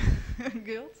Architects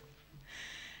Guild,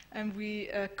 and we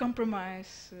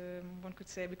compromise, one could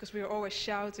say, because we are always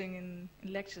shouting in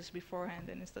lectures beforehand,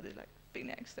 and instead it's like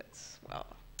Vinex. That's, well,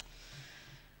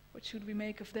 what should we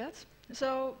make of that?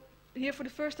 So here, for the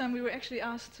first time, we were actually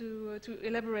asked to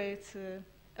elaborate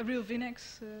a real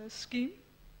Vinex scheme,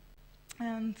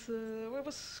 and it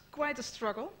was quite a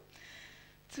struggle.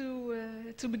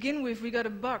 To begin with, we got a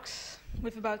box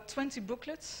with about 20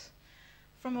 booklets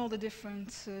from all the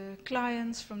different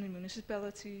clients, from the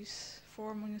municipalities,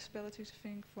 4 municipalities, I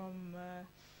think, from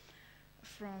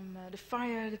the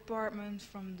fire department,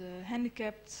 from the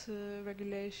handicapped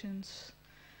regulations.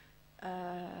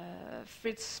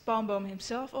 Frits Palmboom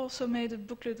himself also made a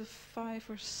booklet of 5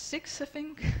 or 6, I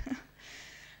think,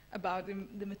 about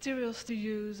the materials to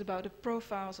use, about the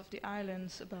profiles of the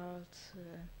islands, about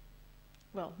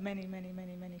well, many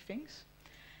things.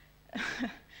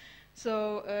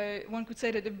 So one could say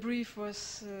that the brief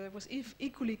was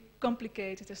equally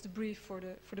complicated as the brief for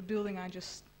the building I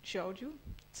just showed you.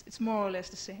 It's more or less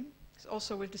the same. It's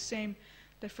also with the same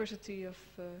diversity of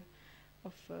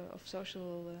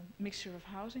social mixture of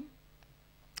housing.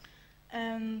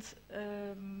 And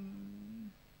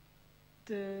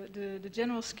the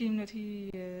general scheme that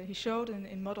he showed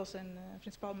in models, and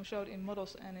Frits Palmboom showed in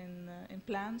models and in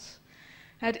plans,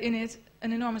 had in it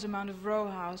an enormous amount of row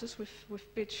houses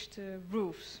with pitched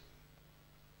roofs.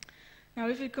 Now,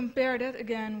 if we compare that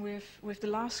again with the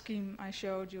last scheme I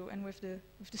showed you and with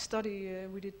the study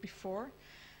we did before,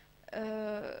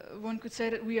 one could say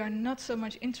that we are not so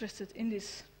much interested in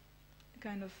this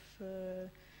kind of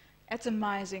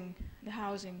atomizing the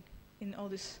housing in all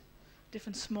these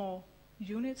different small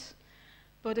units,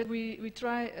 but that we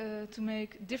try to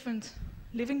make different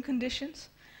living conditions.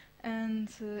 And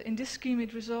in this scheme,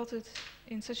 it resulted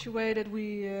in such a way that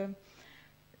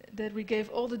we gave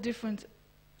all the different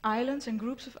islands and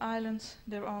groups of islands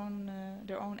their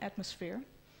own atmosphere.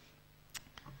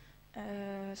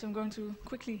 So I'm going to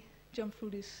quickly jump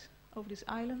through over these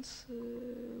islands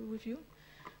with you.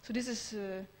 So this is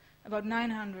about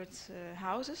 900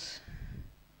 houses.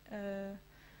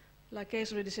 Like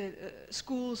Kees already said,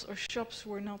 schools or shops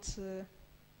were not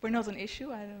an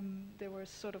issue. They were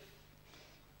sort of,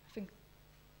 I think,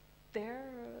 there,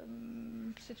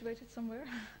 situated somewhere.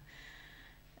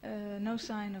 No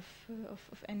sign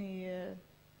of any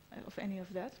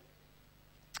of that.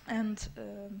 And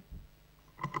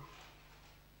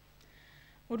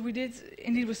what we did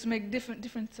indeed was to make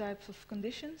different types of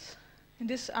conditions. In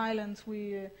this island,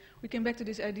 we came back to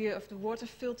this idea of the water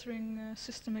filtering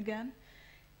system again.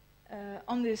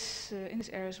 In this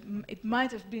area, it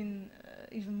might have been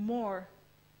even more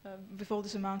with all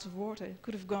this amount of water. It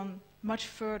could have gone much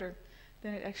further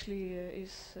than it actually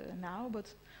is now.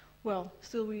 But well,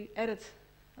 still we added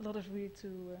a lot of reed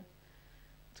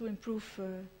to improve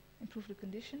the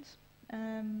conditions.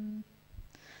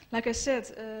 Like I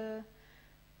said,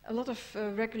 a lot of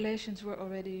regulations were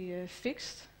already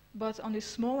fixed. But on these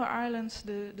smaller islands,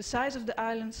 the size of the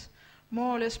islands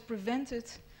more or less prevented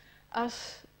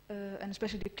us and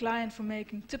especially the client, for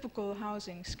making typical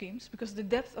housing schemes, because the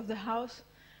depth of the house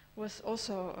was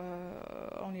also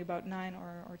only about 9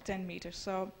 or 10 meters.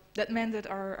 So that meant that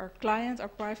our client, our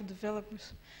private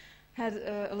developers, had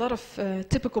a lot of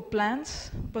typical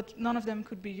plans, but none of them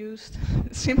could be used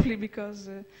simply because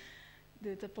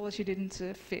the topology didn't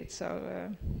fit. So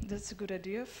that's a good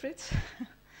idea, Fritz.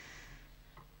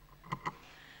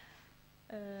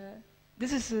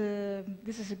 This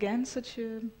is again such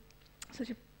an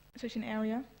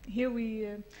area. Here we,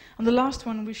 on the last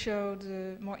one, we showed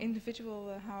more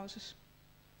individual houses,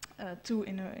 2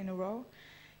 in a row.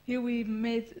 Here we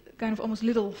made kind of almost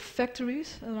little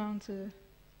factories around the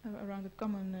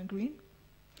common green,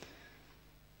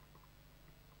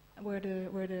 where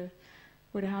the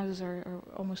houses are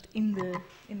almost in the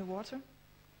water.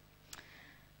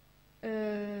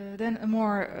 Then a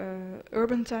more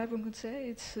urban type, one could say.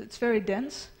 It's very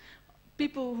dense.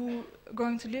 People who are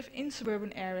going to live in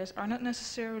suburban areas are not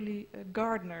necessarily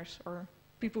gardeners or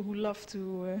people who love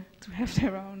to have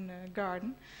their own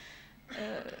garden.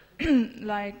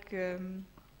 Like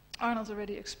Arnold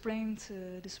already explained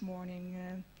this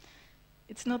morning,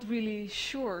 it's not really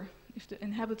sure if the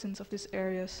inhabitants of these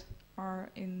areas are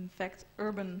in fact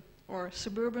urban or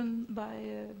suburban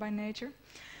by nature.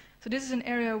 So this is an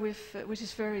area which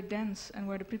is very dense and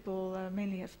where the people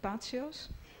mainly have patios.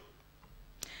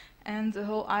 And the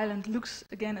whole island looks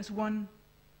again as one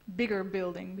bigger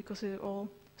building because they're all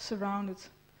surrounded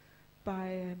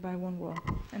by one wall.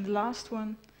 And the last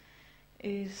one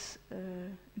is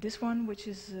this one, which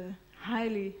is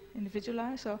highly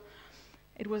individualized. So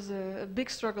it was a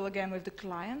big struggle again with the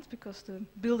client because the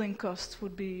building costs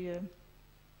could be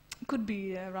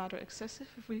rather excessive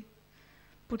if we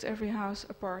put every house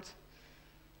apart.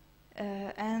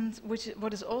 And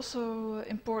what is also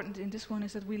important in this one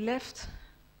is that we left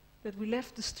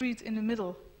the street in the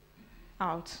middle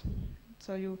out.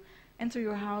 So you enter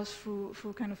your house through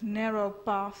a kind of narrow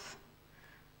path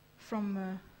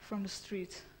from the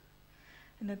street,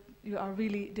 and that you are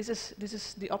really. This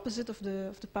is the opposite of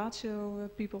the patio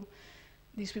people.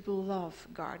 These people love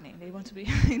gardening. They want to be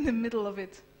in the middle of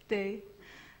it day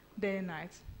and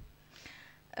night.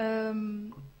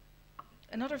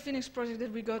 Another Vinex project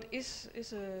that we got is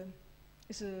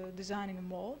designing a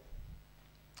mall,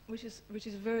 which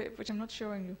I'm not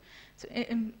showing you. It's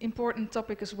an important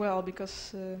topic as well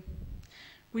because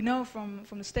we know from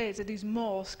the States that these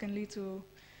malls can lead to,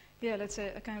 let's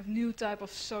say, a kind of new type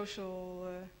of social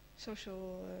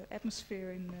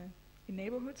atmosphere in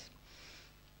neighborhoods.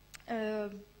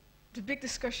 The big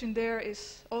discussion there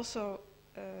is also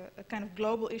a kind of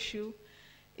global issue,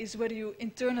 is whether you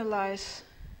internalize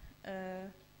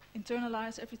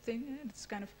everything. It's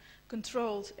kind of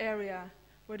controlled area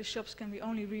where the shops can be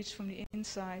only reached from the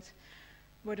inside,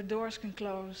 where the doors can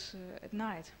close at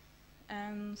night,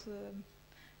 and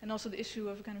also the issue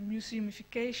of a kind of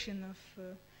museumification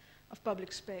of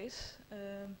public space.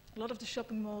 A lot of the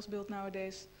shopping malls built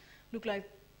nowadays look like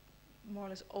more or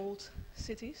less old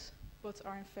cities, but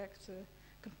are in fact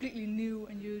completely new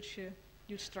and huge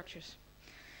structures.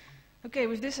 Okay,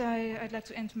 with this I'd like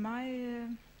to end my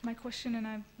question, and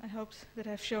I hope that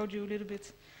I've showed you a little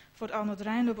bit of what Arnold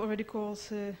Reindorp already called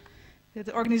that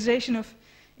the organization of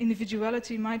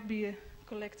individuality might be a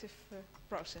collective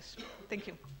process. Thank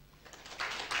you.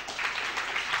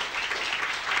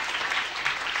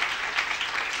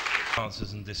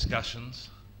 Answers and discussions.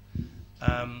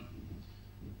 I'm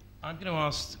going to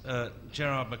ask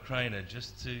Gerard McCraner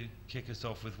just to kick us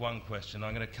off with one question.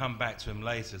 I'm going to come back to him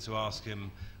later to ask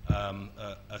him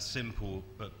a simple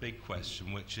but big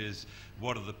question, which is,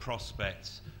 what are the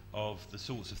prospects of the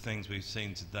sorts of things we've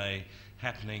seen today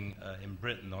happening in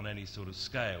Britain on any sort of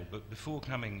scale? But before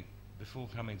coming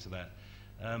to that,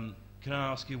 can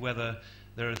I ask you whether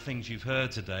there are things you've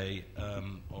heard today,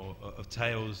 or of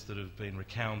tales that have been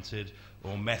recounted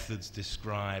or methods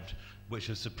described which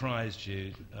have surprised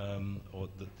you, or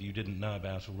that you didn't know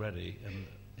about already, and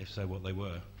if so, what they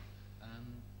were?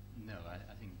 No,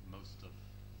 I think most of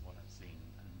what I've seen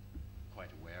I'm quite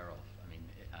aware of. I mean,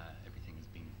 everything has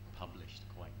been published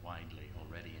quite widely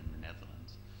already in the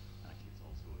Netherlands. Actually, it's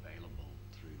also available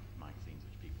through magazines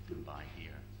which people can buy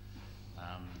here.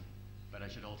 But I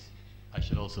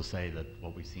should also say that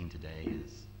what we've seen today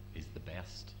is the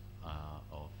best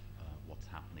of what's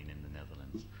happening in the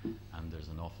Netherlands, and there's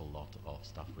an awful lot of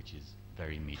stuff which is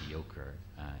very mediocre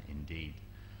indeed,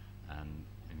 and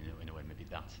in a way maybe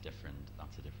that's a different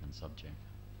subject.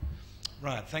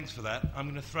 Right, thanks for that. I'm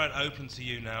going to throw it open to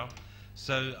you now,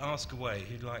 so ask away.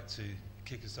 Who'd like to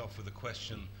kick us off with a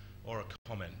question or a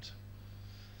comment?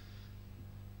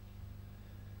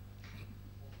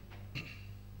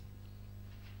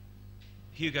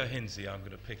 Hugo Hinsey, I'm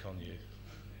going to pick on you.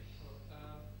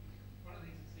 One of the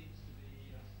things that seems to be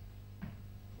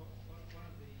one of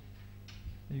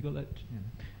the... You got that? Yeah.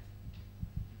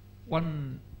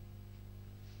 One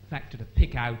factor to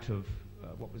pick out of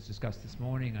what was discussed this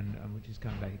morning and which is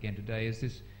coming back again today is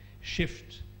this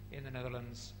shift in the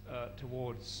Netherlands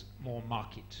towards more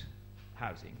market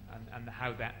housing and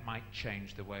how that might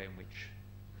change the way in which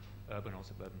urban or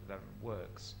suburban development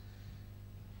works.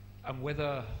 And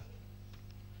whether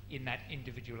in that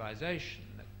individualisation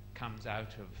that comes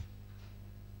out of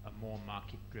a more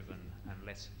market-driven and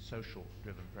less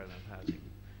social-driven program of housing,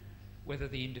 whether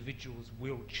the individuals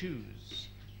will choose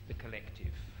the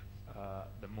collective,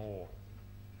 the more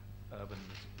urban,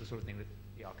 the sort of thing that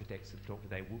the architects have talked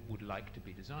today would like to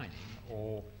be designing,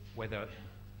 or whether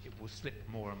it will slip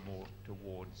more and more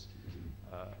towards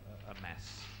a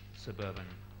mass suburban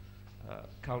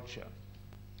culture.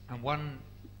 And one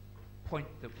point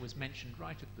that was mentioned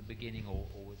right at the beginning, or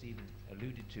was even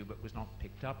alluded to but was not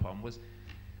picked up on, was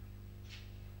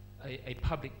a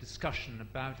public discussion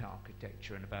about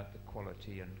architecture and about the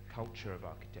quality and culture of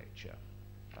architecture.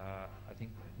 I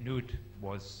think Nud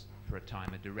was, for a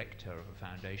time, a director of a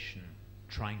foundation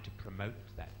trying to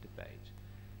promote that debate.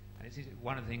 And it's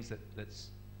one of the things that's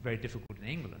very difficult in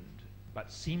England,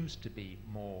 but seems to be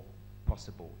more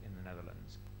possible in the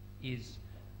Netherlands, is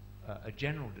a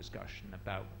general discussion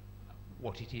about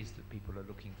what it is that people are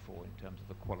looking for in terms of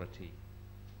the quality,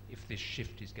 if this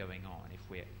shift is going on, if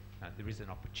there is an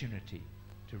opportunity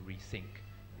to rethink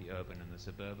the urban and the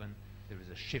suburban. There is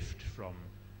a shift from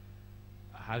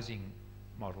a housing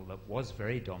model that was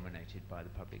very dominated by the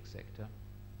public sector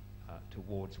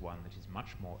towards one that is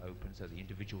much more open, so the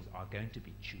individuals are going to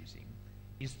be choosing.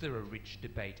 Is there a rich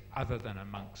debate other than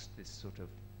amongst this sort of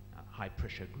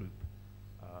high-pressure group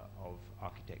of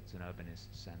architects and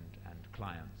urbanists and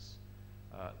clients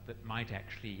that might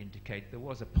actually indicate there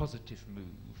was a positive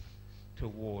move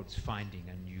towards finding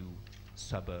a new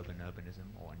suburban urbanism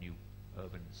or a new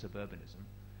urban suburbanism,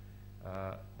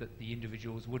 that the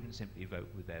individuals wouldn't simply vote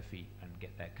with their feet and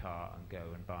get their car and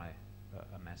go and buy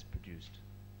a mass-produced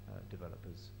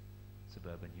developer's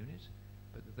suburban unit,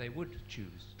 but that they would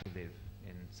choose to live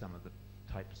in some of the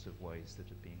types of ways that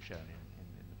are being shown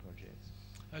in the projects.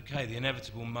 Okay, the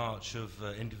inevitable march of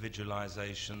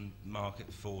individualisation, market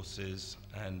forces,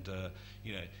 and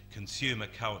consumer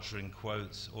culture in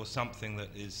quotes, or something that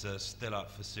is still up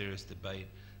for serious debate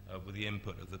with the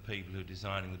input of the people who are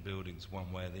designing the buildings one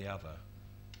way or the other.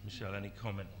 Michelle, any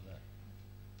comment on that?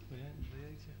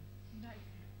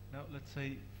 Now, let's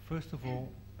say, first of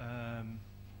all,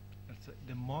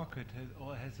 the market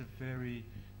has a very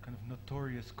kind of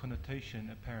notorious connotation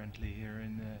apparently here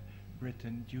in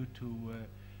Britain due to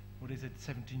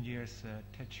 17 years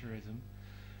Thatcherism.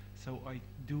 So I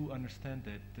do understand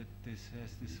that this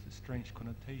has this strange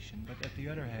connotation, but at the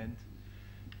other hand,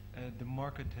 the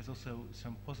market has also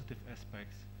some positive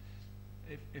aspects.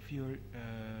 If you're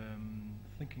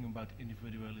thinking about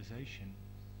individualization,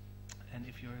 and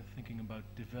if you're thinking about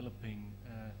developing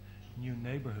new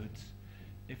neighborhoods,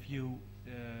 if you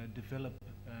develop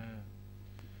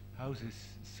houses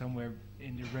somewhere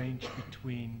in the range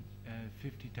between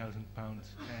 £50,000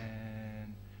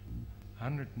 and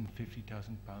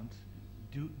 £150,000,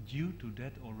 due to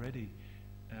that already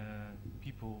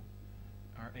people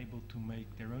are able to make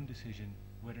their own decision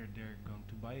whether they're going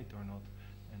to buy it or not,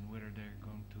 and whether they're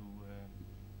going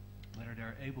to whether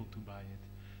they're able to buy it.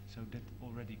 So that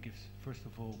already gives, first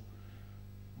of all,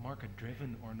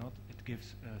 market-driven or not, it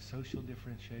gives social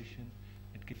differentiation,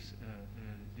 it gives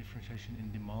differentiation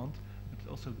in demand, but it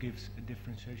also gives a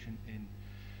differentiation in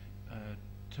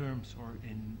terms or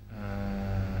in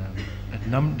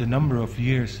the number of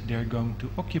years they're going to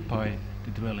occupy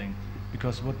the dwelling.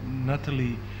 Because what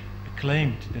Nathalie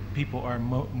claimed, that people are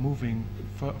moving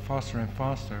faster and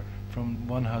faster from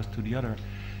one house to the other,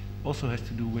 also has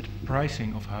to do with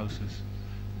pricing of houses.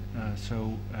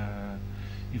 So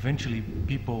eventually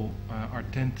people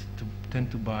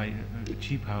tend to buy a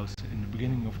cheap house in the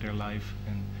beginning of their life,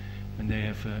 and when they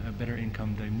have a better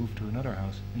income they move to another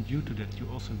house. And due to that you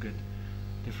also get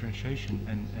differentiation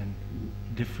and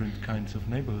different kinds of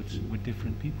neighborhoods with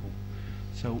different people.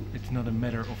 So it's not a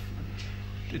matter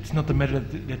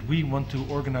that we want to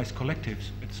organize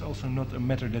collectives. It's also not a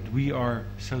matter that we are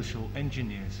social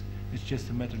engineers. It's just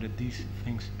a matter that these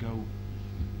things go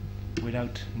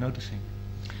without noticing.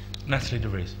 Nathalie de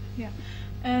Vries. Yeah,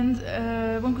 and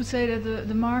one could say that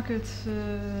the market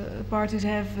parties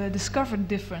have discovered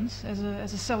difference as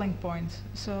a selling point.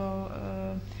 So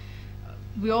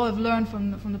we all have learned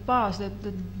from the past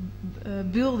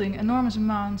that building enormous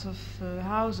amounts of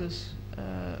houses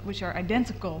which are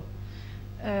identical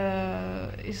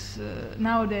is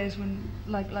nowadays, when,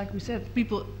 like we said,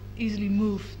 people easily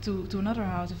move to another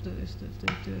house if the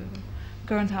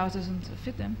current house doesn't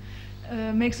fit them,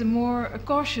 makes them more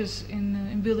cautious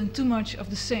in building too much of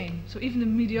the same. So even the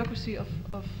mediocrity of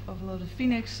a lot of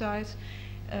Vinex sites,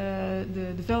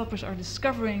 the developers are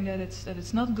discovering that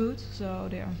it's not good. So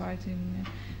they are inviting,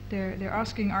 they're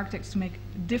asking architects to make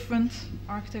different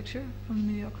architecture from the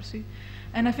mediocrity.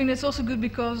 And I think that's also good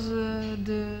because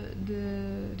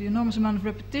the enormous amount of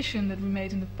repetition that we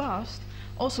made in the past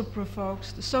also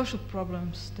provokes the social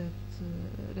problems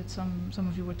that some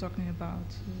of you were talking about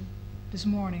this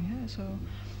morning. So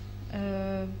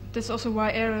that's also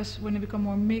why areas, when they become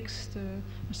more mixed,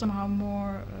 are somehow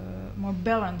more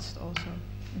balanced also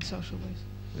in social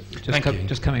ways.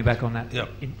 Just coming back on that, yep.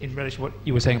 in relation to what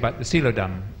you were saying about the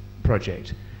Silodam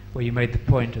project, where you made the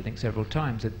point, I think several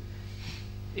times, that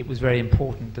it was very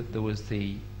important that there was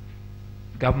the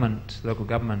government, local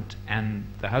government, and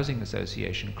the housing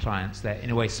association clients there in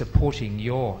a way supporting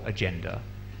your agenda,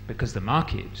 because the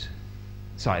market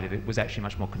side of it was actually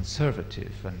much more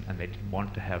conservative, and they didn't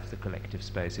want to have the collective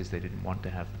spaces, they didn't want to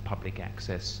have the public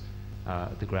access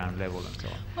at the ground level and so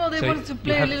on. Well, they wanted to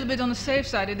play a little bit on the safe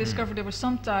side. They discovered there were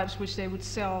some types which they would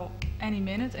sell any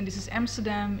minute, and this is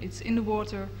Amsterdam, it's in the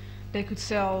water, they could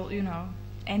sell, you know,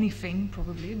 anything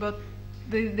probably, but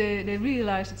they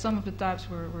realized that some of the types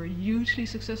were hugely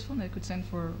successful, and they could sell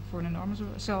for an enormous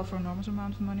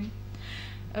amount of money.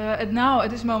 At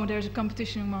this moment, there's a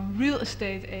competition among real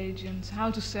estate agents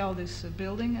how to sell this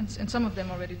building, and some of them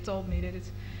already told me that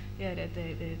that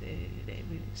they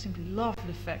really simply love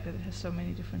the fact that it has so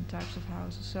many different types of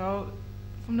houses. So,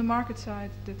 from the market side,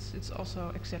 it's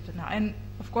also accepted now. And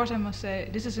of course, I must say,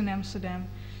 this is in Amsterdam,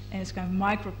 and it's kind of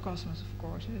microcosmos, of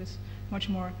course. It's much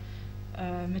more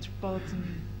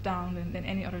metropolitan town than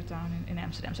any other town in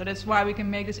Amsterdam. So that's why we can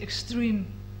make this extreme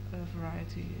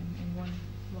variety in one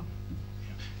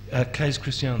block. Kees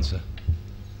Christianse.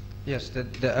 Yes,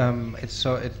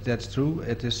 that's true.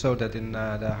 It is so that in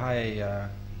the high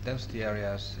density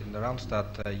areas in the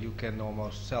Randstad, you can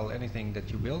almost sell anything that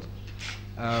you build,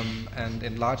 and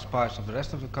in large parts of the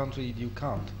rest of the country you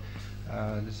can't.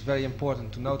 It's very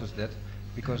important to notice that,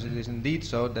 because it is indeed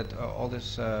so that all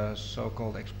this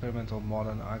so-called experimental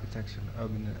modern architecture and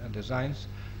urban designs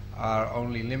are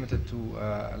only limited to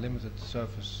a limited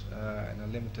surface and a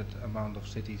limited amount of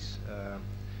cities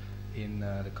in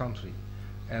the country.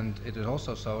 And it is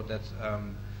also so that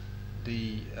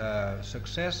the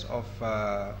success of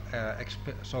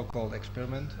so-called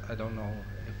experiment, I don't know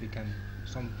if we can,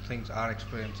 some things are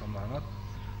experiment, some are not,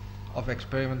 of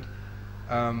experiment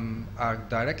are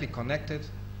directly connected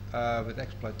with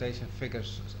exploitation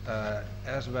figures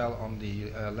as well on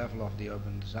the level of the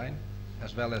urban design,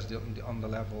 as well as on the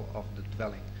level of the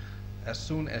dwelling. As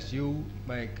soon as you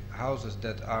make houses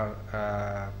that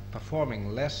are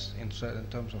performing less in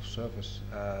terms of service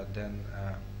than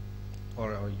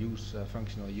or use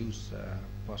functional use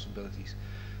possibilities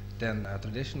than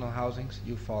traditional housings,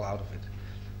 you fall out of it.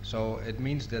 So it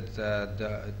means that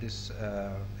this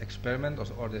experiment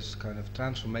or this kind of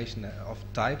transformation of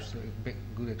types, a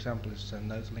good example is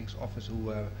Nathalie's office,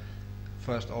 who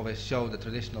first always show the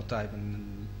traditional type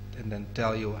and then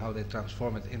tell you how they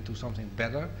transform it into something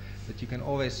better, that you can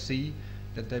always see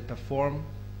that they perform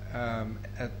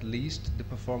at least the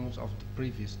performance of the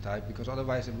previous type, because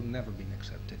otherwise it would never been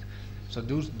accepted. So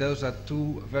those are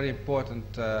two very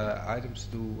important items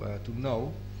to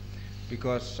know,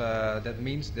 because that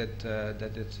means that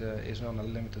it is on a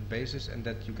limited basis, and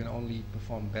that you can only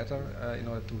perform better in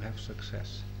order to have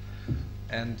success.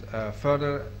 And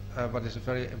further, what is a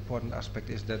very important aspect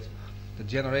is that the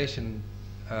generation,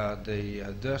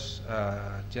 thus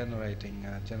generating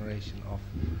generation of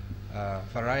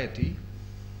variety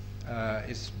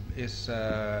is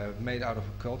made out of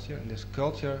a culture, and this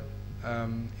culture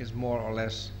is more or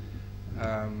less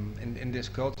in this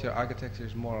culture, architecture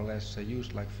is more or less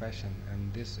used like fashion,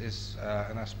 and this is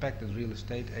an aspect that real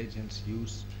estate agents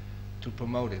use to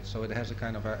promote it. So it has a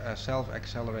kind of a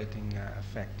self-accelerating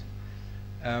effect.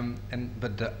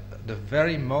 But the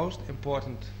very most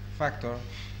important factor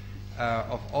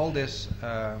of all these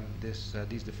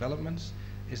developments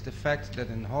is the fact that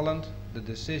in Holland the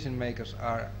decision makers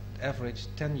are average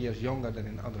 10 years younger than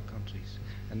in other countries,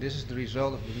 and this is the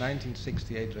result of the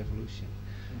 1968 revolution.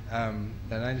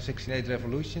 The 1968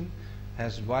 revolution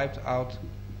has wiped out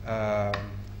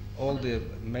all the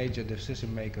major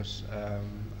decision makers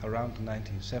around the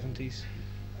 1970s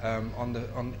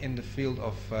in the field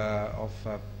of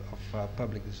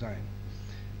public design,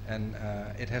 and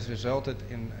it has resulted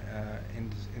in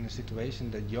a situation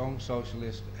that young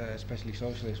socialist, especially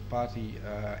socialist party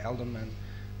aldermen,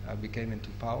 became into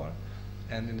power.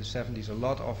 And in the 70s, a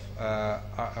lot of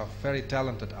very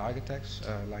talented architects,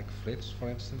 like Fritz, for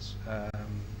instance,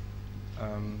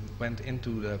 went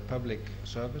into the public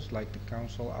service, like the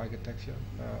council architecture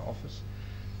office,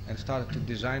 and started to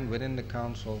design within the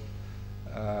council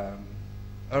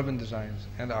urban designs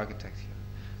and architecture.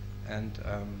 And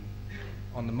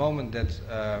on the moment that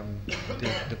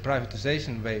the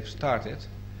privatization wave started,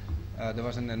 there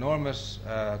was an enormous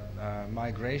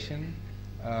migration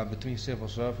between civil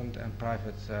servant and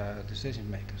private decision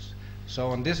makers. So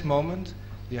on this moment,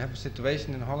 you have a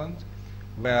situation in Holland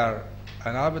where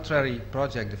an arbitrary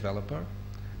project developer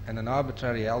and an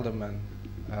arbitrary alderman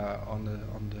on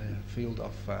the field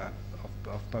of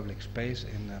public space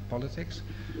in politics,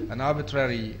 an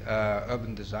arbitrary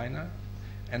urban designer,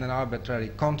 and an arbitrary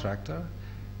contractor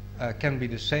can be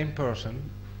the same person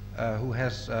who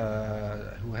has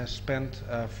spent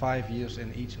 5 years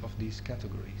in each of these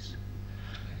categories.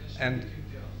 And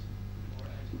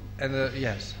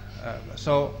yes,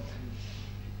 so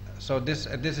this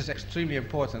is extremely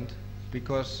important,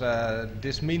 because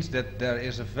this means that there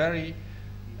is a very,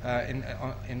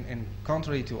 in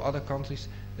contrary to other countries,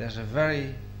 there's a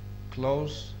very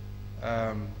close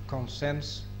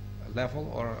consensus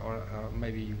level, or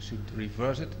maybe you should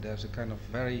reverse it. There's a kind of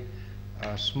very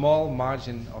small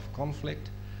margin of conflict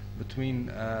between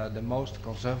the most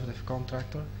conservative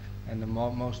contractor and the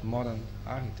most modern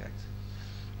architect,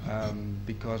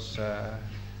 because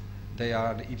they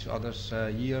are each other's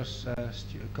year's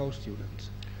co-students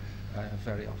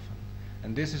very often.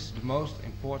 And this is the most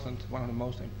important, one of the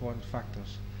most important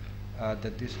factors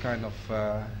that this kind of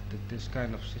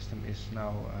system is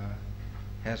now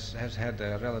has had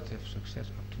a relative success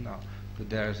up to now. But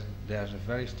there's a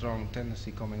very strong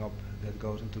tendency coming up that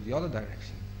goes into the other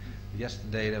direction.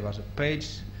 Yesterday there was a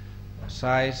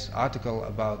page-size article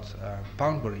about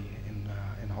Poundbury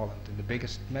in Holland, in the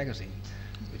biggest magazine,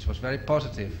 which was very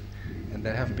positive. And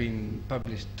there have been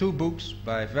published 2 books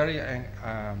by very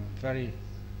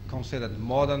considered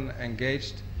modern,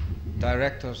 engaged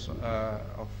directors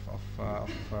of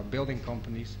building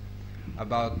companies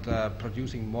about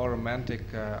producing more romantic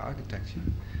architecture.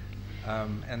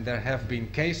 And there have been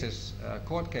cases,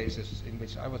 court cases, in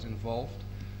which I was involved,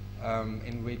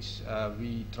 in which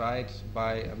we tried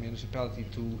by a municipality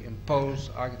to impose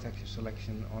architecture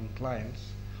selection on clients,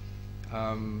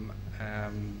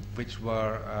 which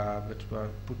were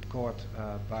put court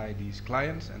by these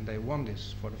clients, and they won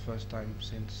this for the first time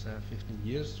since 15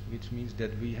 years, which means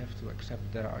that we have to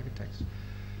accept their architects.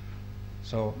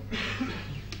 So.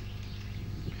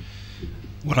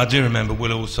 Well, I do remember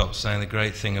Will Alsop saying the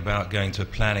great thing about going to a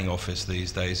planning office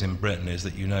these days in Britain is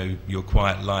that you know you're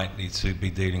quite likely to be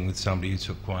dealing with somebody who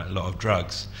took quite a lot of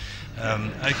drugs.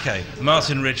 Okay,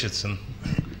 Martin Richardson.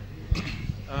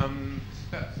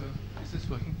 Is this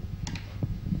working?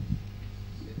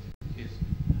 Yes.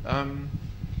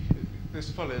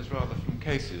 This follows rather from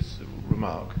Casey's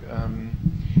remark.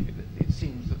 It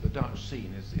seems that the Dutch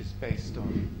scene is based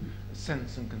on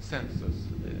sense and consensus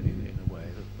in a way.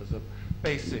 There's a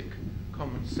basic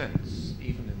common sense,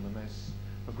 even in the most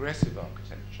progressive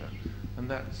architecture, and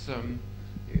that's and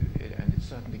it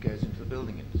certainly goes into the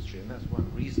building industry, and that's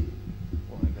one reason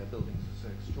why their buildings are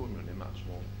so extraordinarily much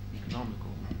more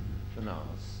economical than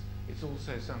ours. It's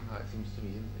also somehow, it seems to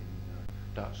me, in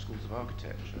Dutch schools of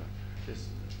architecture, this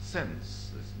sense,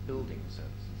 this building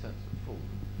sense, and sense of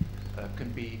form,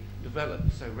 can be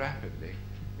developed so rapidly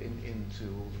into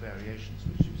all the variations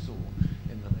which you saw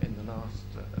in the last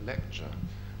lecture,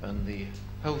 and the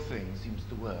whole thing seems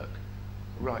to work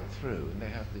right through, and they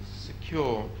have this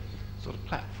secure sort of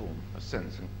platform of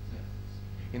sense and sense.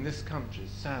 In this country,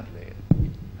 sadly,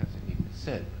 as it needs to be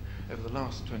said, over the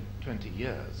last 20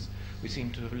 years, we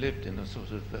seem to have lived in a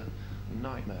sort of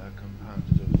nightmare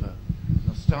compounded of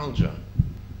nostalgia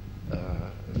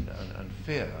and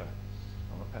fear,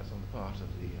 perhaps on the part of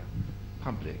the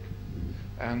public,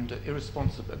 and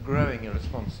growing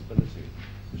irresponsibility,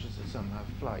 which is a somehow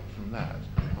flight from that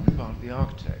on the part of the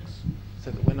architects,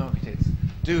 so that when architects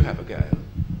do have a go,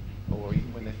 or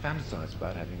even when they fantasize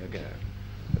about having a go,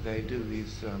 they do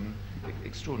these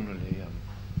extraordinarily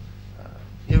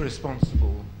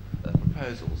irresponsible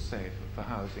proposals, say, for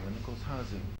housing. And of course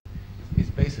housing is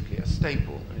basically a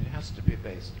staple, and it has to be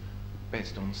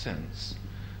based on sense.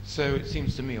 So it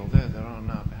seems to me, although there are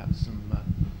now perhaps some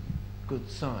good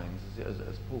signs,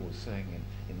 as Paul was saying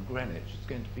in Greenwich, it's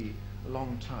going to be a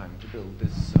long time to build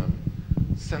this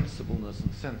sensibleness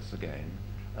and sense again,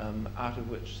 out of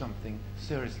which something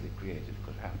seriously creative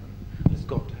could happen. It's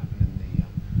got to happen in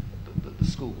the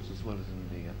schools, as well as in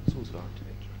the schools of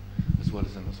architecture, as well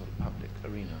as in the sort of public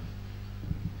arena.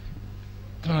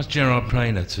 Can I ask Gerard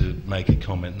Prainer to make a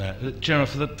comment now? Gerard,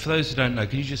 for those who don't know,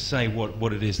 can you just say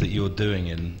what it is that you're doing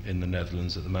in the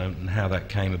Netherlands at the moment and how that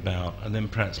came about, and then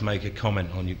perhaps make a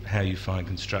comment on how you find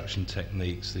construction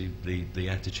techniques, the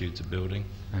attitude to building?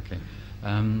 Okay.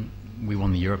 We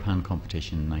won the European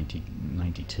competition in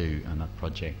 1992, and that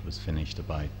project was finished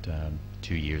about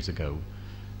 2 years ago.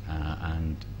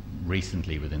 And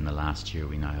recently, within the last year,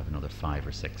 we now have another 5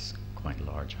 or 6 quite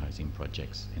large housing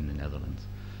projects in the Netherlands.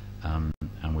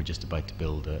 And we're just about to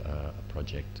build a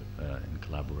project in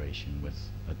collaboration with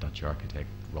a Dutch architect,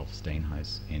 Rolf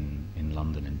Steenhuis, in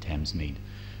London, in Thamesmead,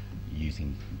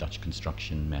 using Dutch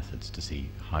construction methods to see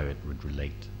how it would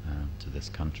relate to this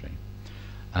country.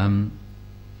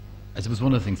 I suppose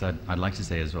one of the things I'd like to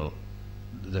say as well,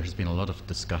 there's been a lot of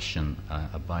discussion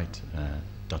about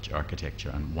Dutch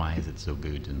architecture and why is it so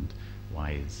good and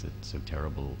why is it so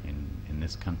terrible in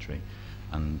this country,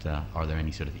 and are there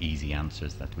any sort of easy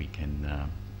answers that we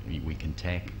can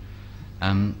take?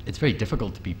 It's very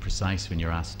difficult to be precise when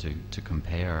you're asked to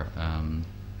compare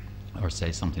or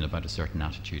say something about a certain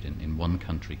attitude in one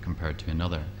country compared to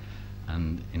another,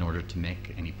 and in order to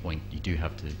make any point you do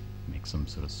have to make some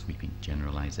sort of sweeping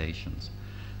generalizations.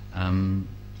 I mean,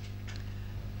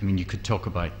 you could talk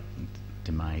about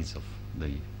demise of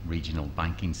the regional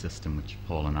banking system, which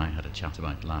Paul and I had a chat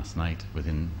about last night,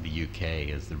 within the UK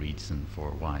as the reason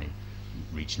for why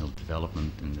regional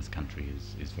development in this country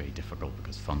is very difficult,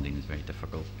 because funding is very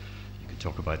difficult. You could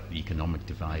talk about the economic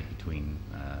divide between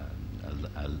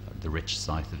the rich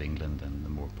south of England and the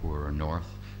more poorer north,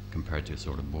 compared to a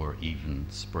sort of more even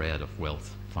spread of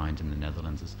wealth found in the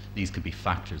Netherlands. These could be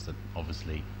factors that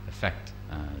obviously affect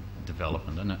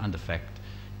development and affect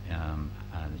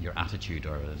your attitude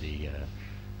or the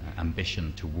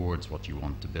ambition towards what you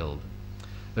want to build.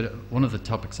 But one of the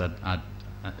topics I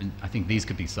think these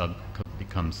could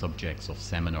become subjects of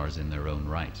seminars in their own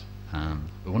right.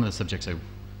 But one of the subjects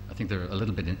I think they're a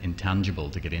little bit intangible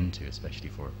to get into, especially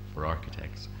for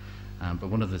architects. But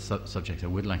one of the subjects I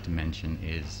would like to mention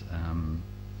is,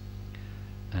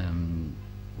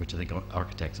 which I think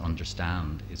architects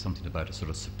understand, is something about a sort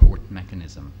of support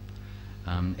mechanism.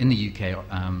 In the UK,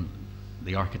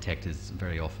 the architect is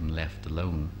very often left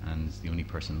alone and is the only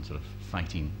person sort of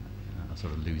fighting a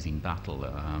sort of losing battle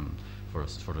for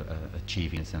sort of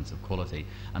achieving a sense of quality.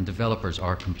 And developers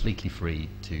are completely free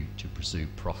to pursue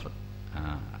profit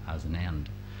as an end.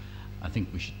 I think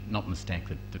we should not mistake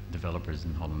that developers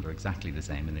in Holland are exactly the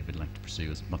same, and they would like to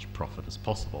pursue as much profit as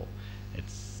possible.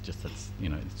 It's just that, you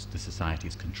know, the society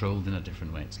is controlled in a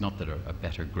different way. It's not that a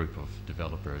better group of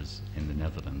developers in the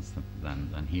Netherlands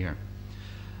than here.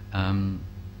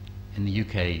 In the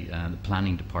UK, the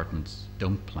planning departments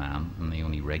don't plan, and they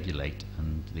only regulate,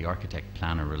 and the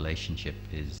architect-planner relationship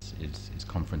is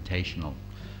confrontational.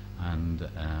 And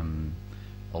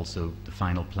also the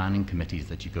final planning committees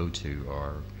that you go to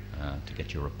are to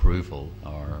get your approval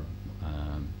are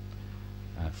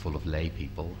full of lay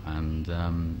people and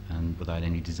without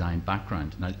any design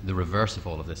background. Now, the reverse of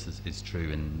all of this is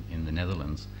true in the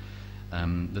Netherlands.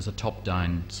 There's a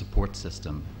top-down support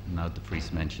system. Now, de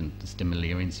Vries mentioned the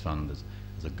Stimuleringsfund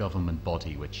as a government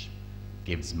body which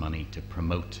gives money to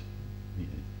promote,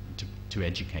 to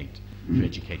educate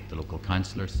the local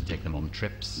councillors, to take them on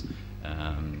trips,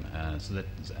 so that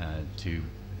to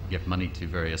give money to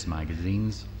various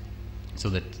magazines, so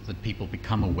that people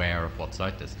become aware of what's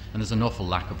out there. And there's an awful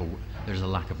lack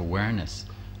of awareness.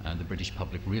 The British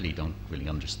public don't really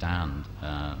understand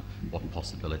what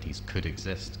possibilities could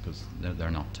exist, because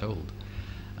they're not told.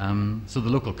 So the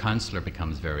local councillor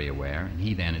becomes very aware, and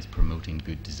he then is promoting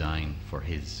good design for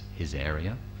his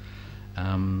area.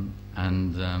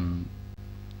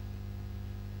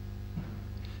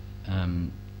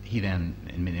 He then,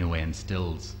 in a way,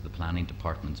 instills the planning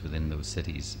departments within those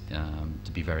cities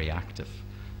to be very active.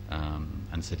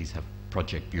 And cities have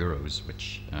project bureaus,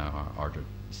 which are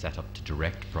set up to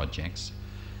direct projects.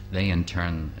 They, in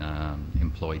turn,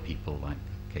 employ people like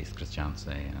Kees Christianse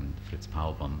and Frits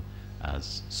Paalboom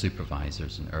as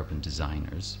supervisors and urban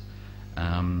designers.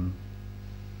 And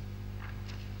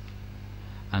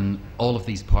all of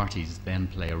these parties then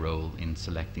play a role in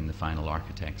selecting the final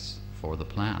architects for the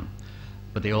plan.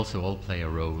 But they also all play a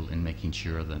role in making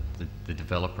sure that the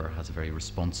developer has a very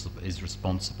is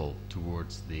responsible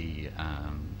towards the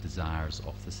desires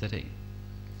of the city.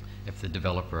 If the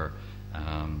developer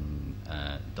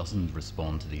doesn't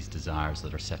respond to these desires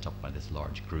that are set up by this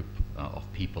large group of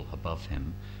people above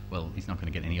him, well, he's not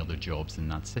going to get any other jobs in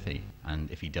that city.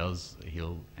 And if he does,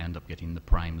 he'll end up getting the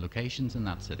prime locations in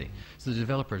that city. So the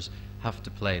developers have to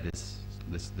play this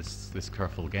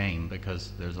careful game,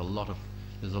 because there's a lot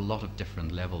of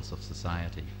different levels of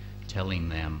society telling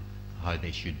them how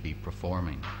they should be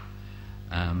performing.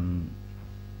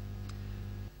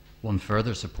 One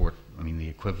further support, I mean, the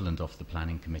equivalent of the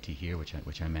planning committee here,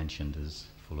 which I mentioned, is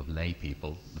full of lay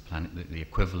people. The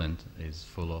equivalent is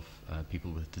full of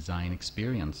people with design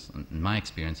experience. And my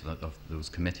experience of those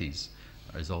committees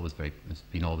has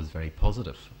been always very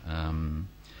positive.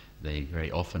 They very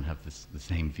often have the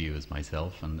same view as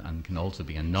myself, and can also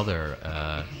be another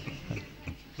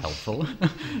helpful.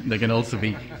 They can also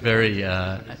be very,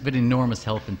 but enormous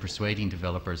help in persuading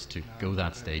developers to go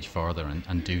that stage farther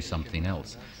and do something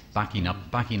else, backing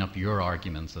up your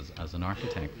arguments as an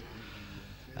architect.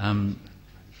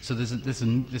 So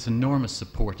this enormous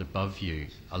support above you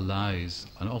allows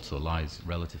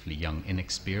relatively young,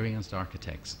 inexperienced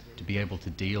architects to be able to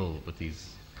deal with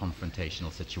these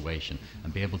confrontational situation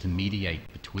and be able to mediate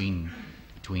between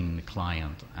the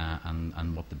client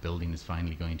and what the building is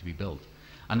finally going to be built.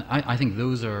 And I think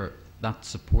that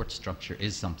support structure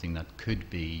is something that could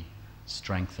be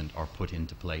strengthened or put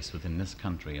into place within this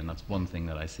country, and that's one thing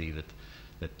that I see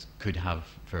that could have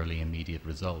fairly immediate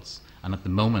results. And at the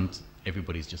moment,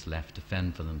 everybody's just left to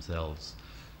fend for themselves.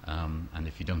 And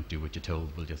if you don't do what you're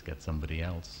told, we'll just get somebody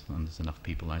else. And there's enough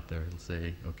people out there who'll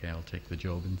say, okay, I'll take the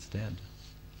job instead.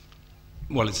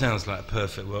 Well, it sounds like a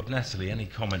perfect world. Nathalie, any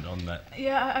comment on that?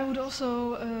 Yeah, I would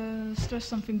also stress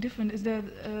something different, is that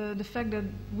the fact that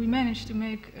we managed to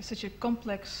make such a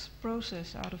complex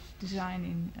process out of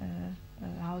designing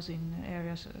housing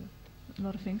areas, a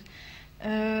lot of things,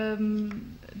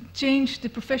 changed the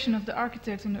profession of the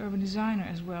architect and the urban designer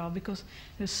as well, because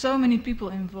there's so many people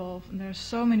involved, and there's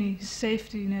so many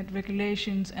safety net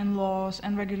regulations and laws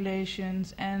and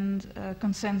regulations and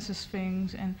consensus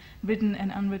things and written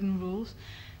and unwritten rules,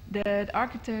 that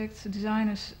architects,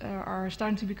 designers are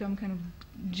starting to become kind of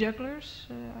jugglers,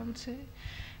 I would say,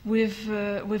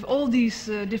 with all these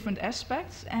different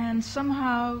aspects, and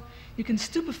somehow you can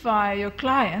stupefy your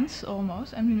clients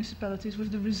almost and municipalities with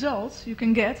the results you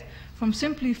can get from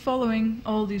simply following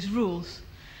all these rules.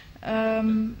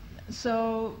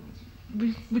 So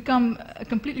we've become a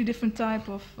completely different type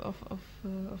of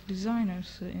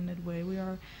designers in that way. We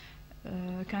are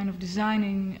kind of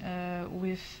designing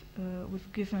with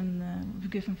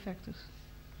given factors,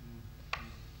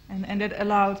 and that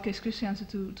allowed Kees Christiansen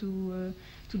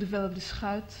to develop the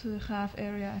Schuitgraaf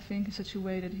area, I think, in such a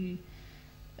way that he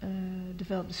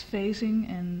developed this phasing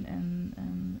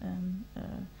and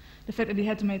the fact that he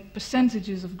had to make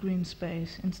percentages of green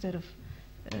space instead of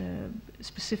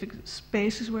specific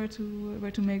spaces where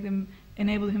to make them,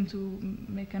 enable him to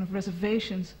make kind of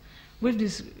reservations with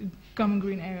these common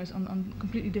green areas on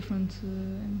completely different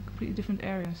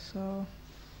areas. So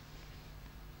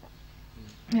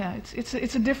yeah,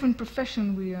 it's a different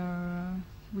profession we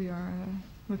are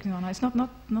working on. It's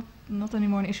not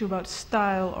anymore an issue about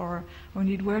style or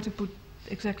indeed where to put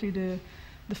exactly the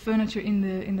furniture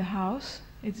in the house.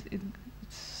 It's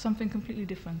something completely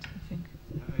different, I think.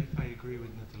 I agree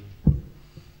with Nathalie.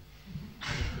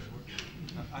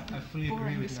 I fully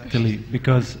agree with Nathalie,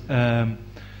 because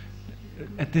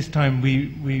at this time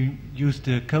we use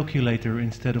the calculator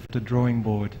instead of the drawing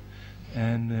board,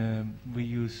 and we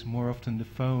use more often the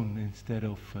phone instead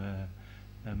of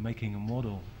making a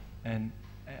model. And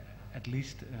at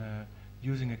least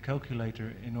using a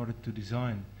calculator in order to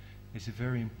design is a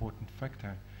very important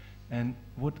factor. And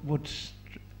what's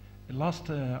the last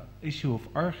issue of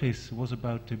Argis was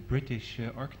about the British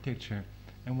architecture,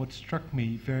 and what struck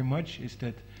me very much is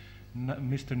that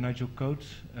Mr. Nigel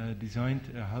Coates designed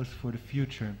a house for the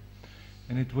future,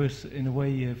 and it was in a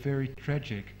way very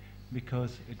tragic,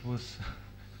 because it was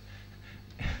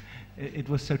it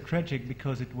was so tragic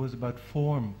because it was about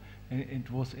form.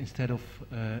 It was, instead of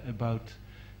about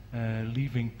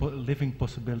leaving living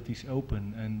possibilities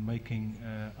open and making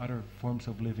other forms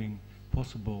of living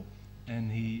possible, and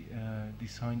he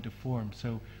designed a form.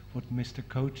 So what Mr.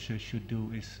 Coates should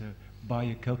do is buy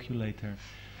a calculator,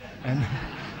 and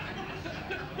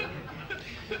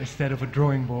instead of a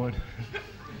drawing board.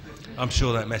 I'm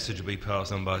sure that message will be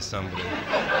passed on by somebody.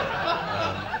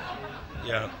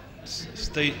 Yeah,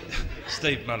 Steve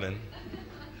Mullin.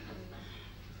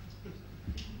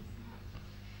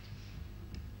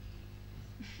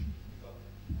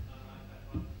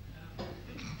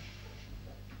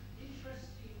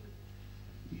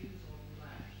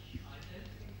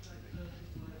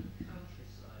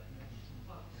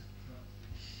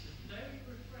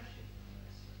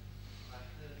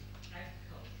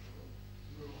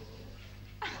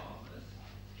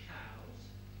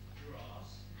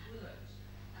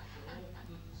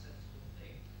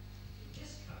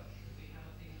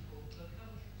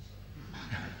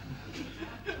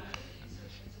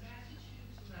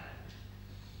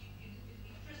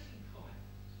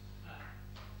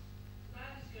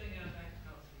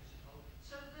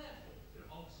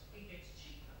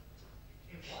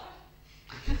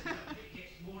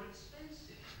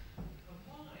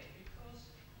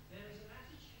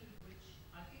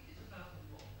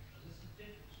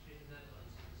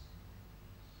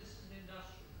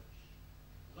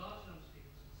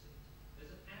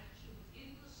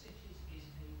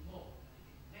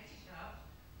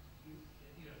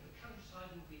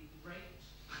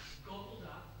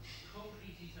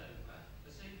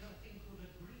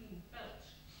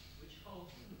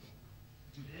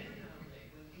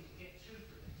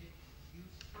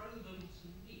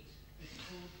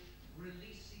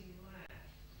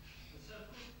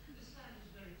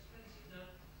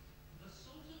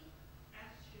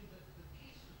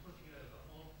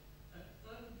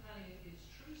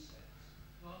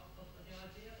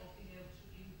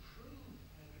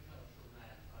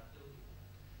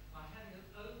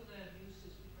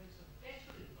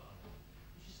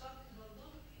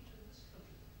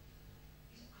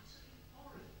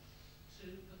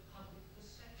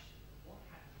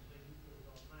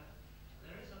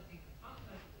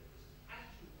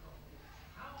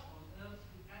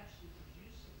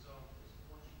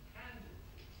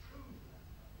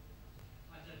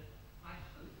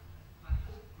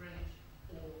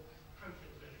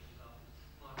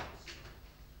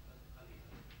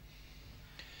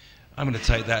 I'm going to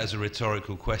take that as a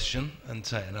rhetorical question and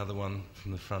take another one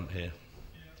from the front here.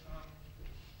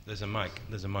 There's a mic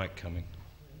coming.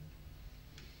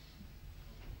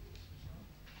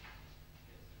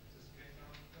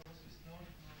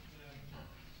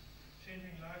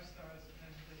 Changing lifestyles,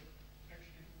 and actually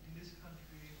in this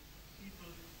country people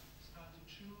start to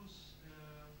choose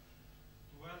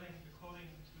dwelling according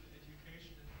to the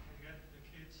education that they can get their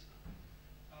kids.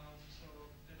 So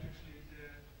that actually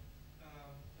the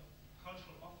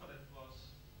cultural offer that was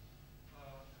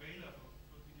available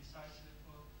would be decisive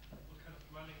for what kind of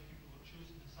dwelling people would choose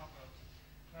in the suburbs.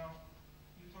 Now,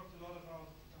 you talked a lot about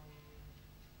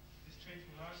these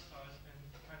changing lifestyles and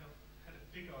kind of had a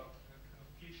bigger kind of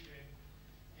cliche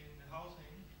in the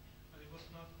housing, but it was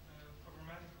not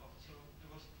programmatic of. So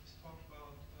there was this talk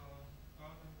about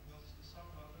urban versus the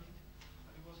suburban,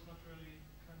 but it was not really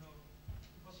kind of,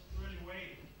 it was really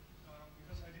vague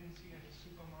because I didn't see any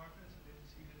supermarkets, I didn't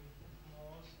see any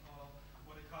malls or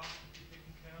what a car could be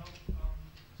taken care of.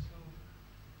 So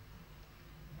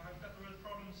I've got real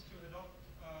problems to adopt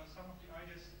some of the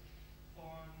ideas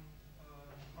on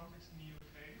context in the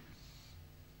UK,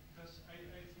 because I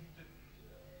think that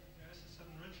there is a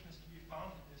certain richness to be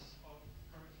found in this of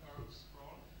peripheral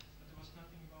sprawl, but there was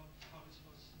nothing about how this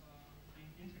was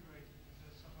being integrated into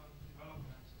suburban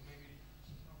development. So maybe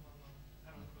someone on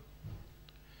panel could.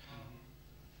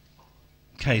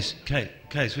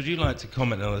 Case, would you like to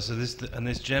comment on this? So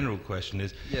this general question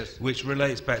is, Yes. which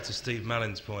relates back to Steve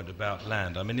Mullin's point about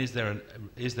land. I mean, is there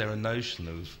a notion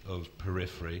of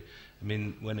periphery? I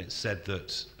mean, when it's said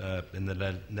that in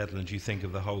the Netherlands you think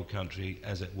of the whole country,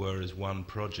 as it were, as one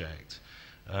project,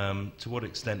 to what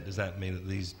extent does that mean that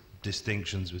these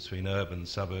distinctions between urban,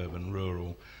 suburban,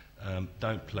 rural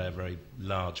don't play a very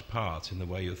large part in the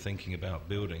way you're thinking about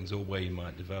buildings or where you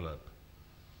might develop?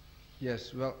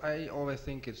 Yes, well, I always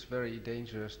think it's very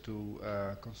dangerous to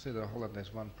consider Holland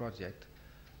as one project.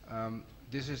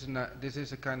 This is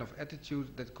a kind of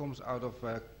attitude that comes out of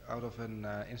an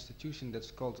institution that's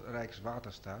called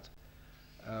Rijkswaterstaat,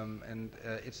 and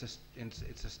it's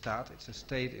a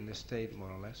state in the state, more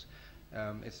or less.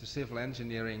 It's the civil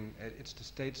engineering, it's the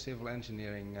state civil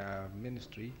engineering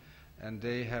ministry, and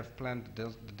they have planned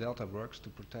the delta works to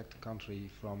protect the country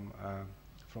from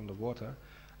the water.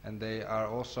 And they are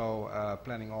also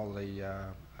planning all the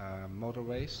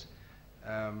motorways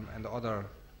and other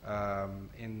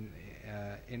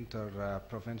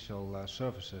inter-provincial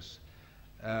services.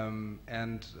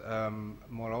 And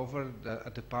moreover, a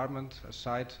department, a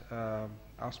side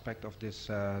aspect of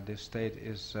this state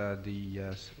is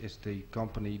the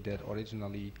company that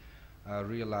originally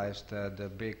realized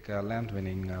the big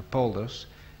land-winning polders,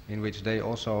 in which they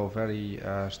also very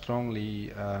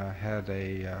strongly had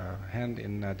a hand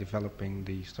in developing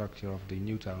the structure of the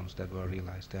new towns that were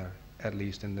realized there, at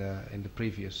least in the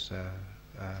previous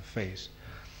phase.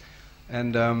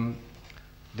 And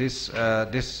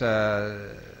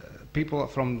people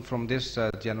from this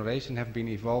generation have been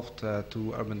evolved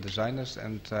to urban designers,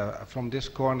 and from this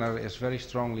corner is very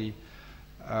strongly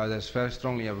there's very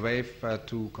strongly a wave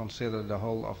to consider the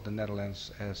whole of the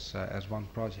Netherlands as one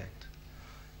project.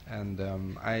 And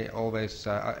I always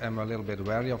am a little bit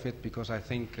wary of it, because I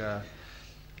think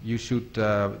you should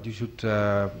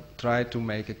try to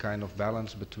make a kind of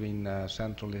balance between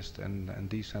centralist and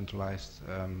decentralized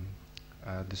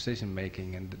decision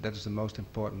making, and that is the most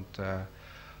important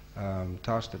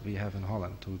task that we have in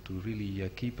Holland, to really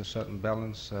keep a certain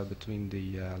balance between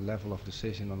the level of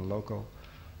decision on the local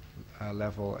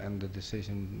level and the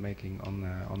decision making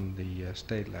on the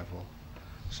state level.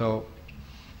 So,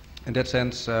 in that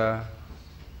sense,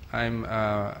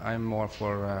 I'm more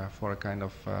for a kind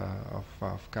of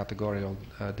categorical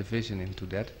division into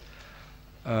that.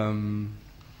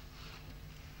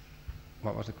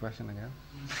 What was the question again?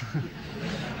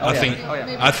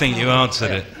 I think you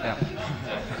answered it. Yeah.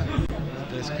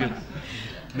 That's good.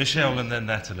 Michelle and then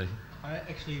Nathalie. I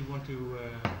actually want to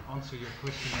answer your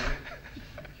question.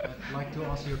 I'd like to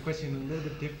answer your question a little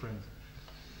bit different.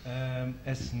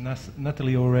 As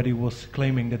Nathalie already was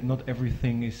claiming that not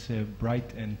everything is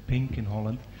bright and pink in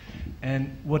Holland.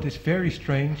 And what is very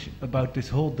strange about this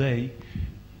whole day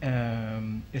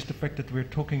is the fact that we're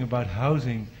talking about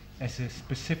housing as a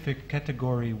specific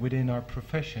category within our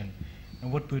profession.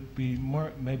 And what would be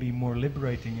maybe more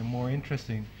liberating and more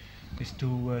interesting is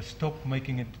to stop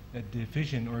making a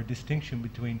division or a distinction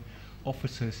between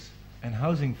offices and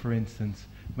housing, for instance.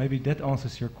 Maybe that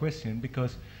answers your question,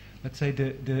 because let's say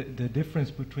the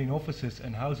difference between offices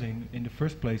and housing in the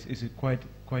first place is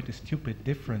quite a stupid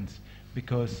difference,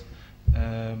 because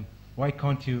why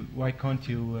can't you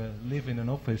live in an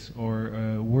office or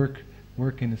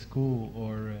work in a school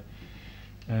or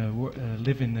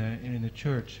live in a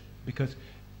church. Because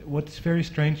what's very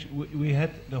strange, we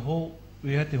had the whole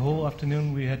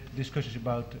afternoon. We had discussions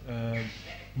about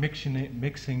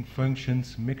mixing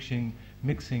functions,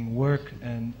 mixing work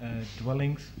and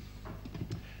dwellings.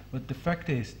 But the fact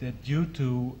is that due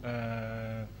to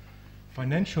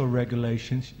financial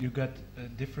regulations, you got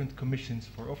different commissions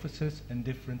for offices and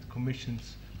different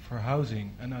commissions for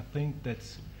housing. And I think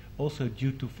that's also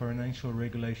due to financial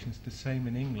regulations, the same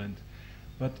in England.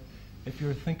 But if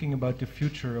you're thinking about the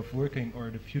future of working or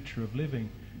the future of living,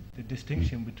 the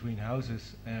distinction between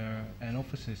houses and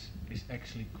offices is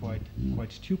actually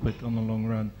quite stupid on the long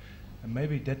run. And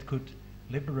maybe that could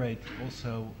liberate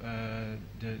also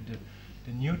the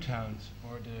new towns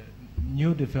or the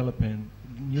new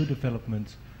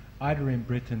developments, either in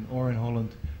Britain or in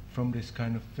Holland, from this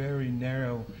kind of very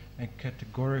narrow and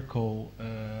categorical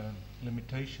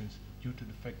limitations due to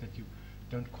the fact that you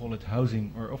don't call it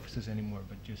housing or offices anymore,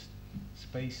 but just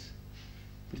space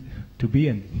to be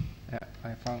in. Yeah,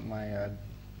 I found my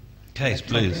case,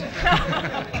 please.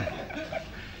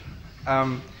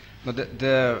 But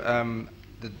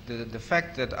the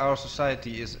fact that our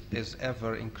society is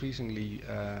ever increasingly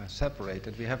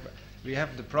separated, we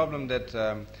have the problem that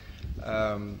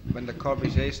when the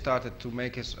Corbusier started to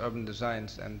make his urban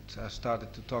designs and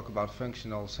started to talk about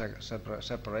functional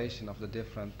separation of the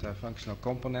different functional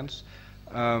components,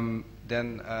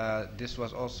 then this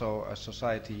was also a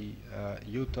society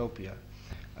utopia.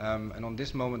 And on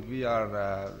this moment we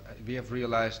have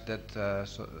realized that a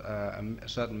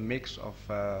certain mix of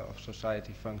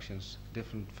society functions,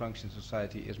 different functions of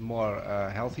society, is more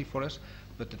healthy for us.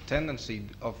 But the tendency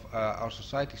of our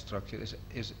society structure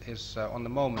is on the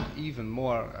moment even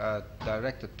more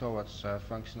directed towards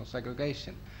functional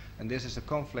segregation. And this is a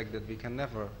conflict that we can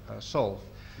never solve.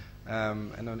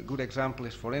 And a good example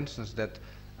is, for instance, that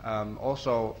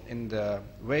also in the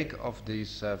wake of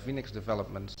these Vinex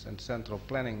developments and central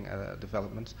planning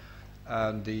developments,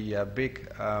 the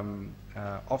big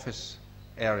office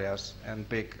areas and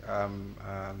big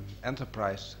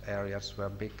enterprise areas where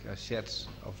big sheds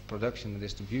of production and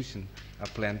distribution are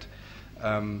planned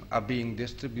are being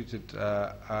distributed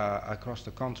across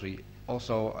the country,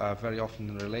 also very often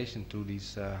in relation to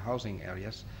these housing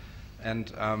areas.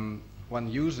 And one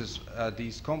uses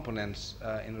these components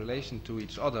in relation to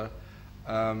each other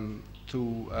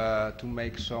to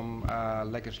make some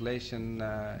legislation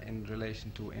in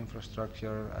relation to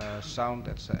infrastructure, sound,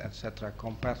 etc.,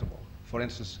 compatible. For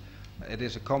instance,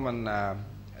 it's a common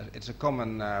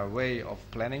way of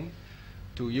planning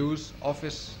to use a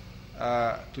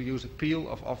peel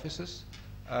of offices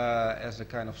as a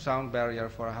kind of sound barrier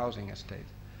for a housing estate.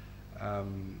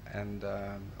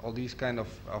 All these kind of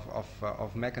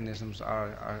mechanisms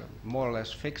are more or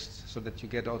less fixed, so that you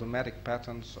get automatic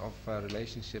patterns of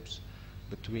relationships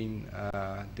between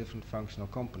different functional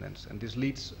components, and this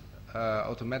leads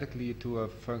automatically to a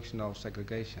functional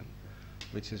segregation,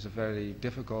 which is a very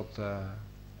difficult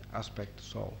aspect to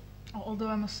solve. Although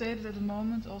I must say that at the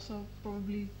moment also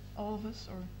probably all of us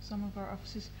or some of our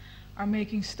offices are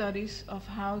making studies of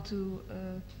how to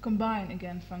combine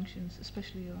again functions,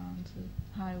 especially around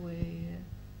highway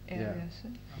areas.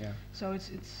 Yeah. So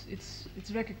it's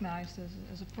recognized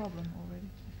as a problem already,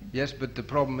 I think. Yes, but the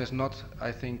problem is not,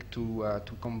 I think, to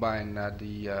combine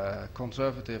the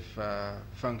conservative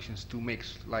functions to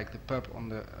mix, like the pub on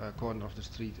the corner of the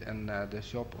street and the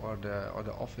shop or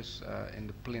the office in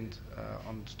the plinth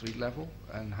on the street level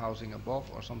and housing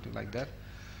above or something like that.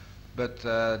 But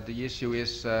the issue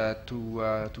is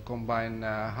to combine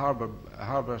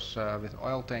harbors with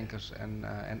oil tankers and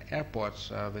airports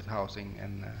with housing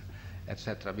and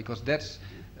etc. Because that's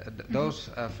those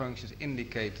functions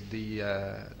indicate the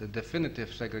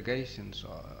definitive segregation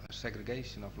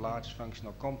of large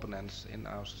functional components in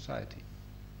our society.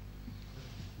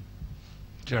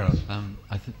 Gerald.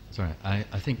 I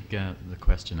think the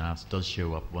question asked does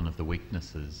show up one of the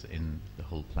weaknesses in the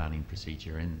whole planning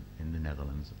procedure in the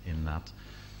Netherlands, in that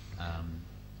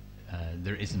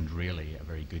there isn't really a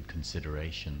very good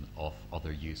consideration of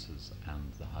other uses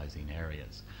and the housing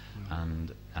areas.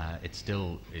 And it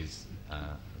still is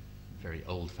very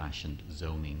old-fashioned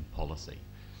zoning policy.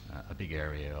 A big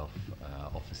area of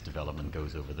office development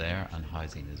goes over there and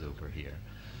housing is over here.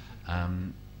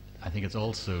 I think it's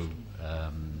also,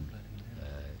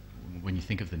 when you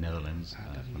think of the Netherlands,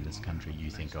 from this country,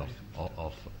 you think of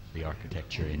the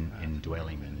architecture in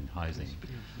dwelling and in housing.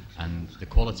 And the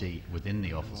quality within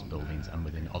the office buildings and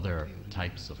within other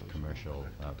types of commercial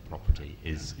property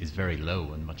is very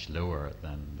low, and much lower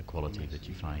than the quality that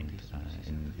you find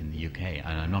in the UK.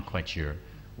 And I'm not quite sure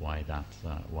why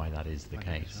that is the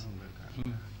case.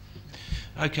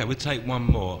 Okay, we'll take one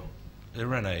more.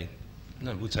 Irene,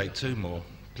 no, we'll take two more,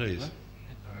 please.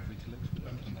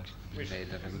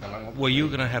 Well, you're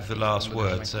going to have the last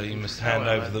word, so you must hand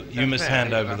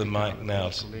over the mic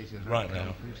now, right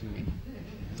now.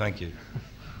 Thank you.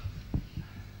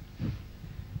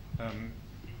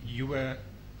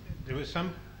 There were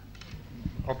some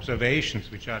observations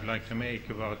which I'd like to make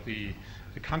about the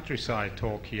countryside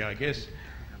talk here. I guess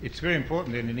it's very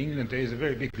important that in England there is a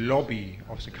very big lobby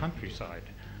of the countryside,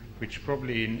 which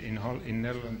probably in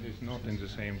Netherlands is not in the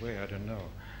same way. I don't know.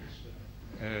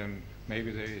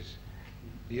 Maybe there is.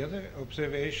 The other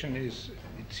observation is,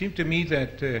 it seemed to me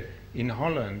that in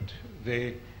Holland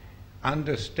they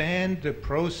understand the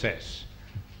process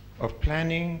of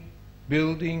planning,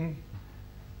 building,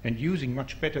 and using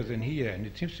much better than here. And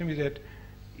it seems to me that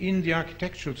in the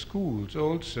architectural schools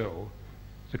also,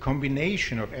 the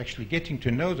combination of actually getting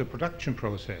to know the production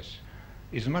process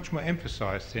is much more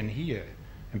emphasized than here.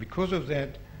 And because of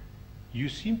that, you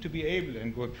seem to be able,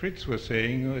 and what Fritz was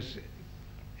saying was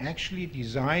actually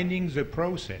designing the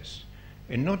process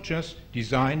and not just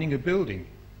designing a building.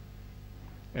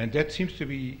 And that seems to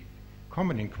be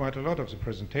common in quite a lot of the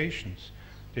presentations,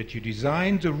 that you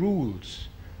design the rules,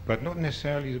 but not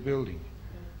necessarily the building.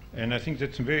 And I think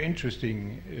that's a very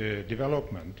interesting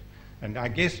development. And I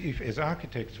guess if, as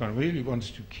architects, one really wants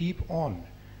to keep on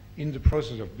in the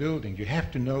process of building, you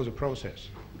have to know the process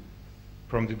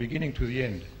from the beginning to the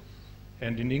end.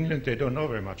 And in England, they don't know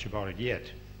very much about it yet.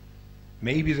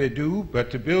 Maybe they do,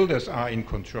 but the builders are in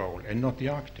control and not the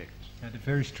architects. The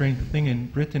very strange thing in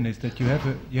Britain is that you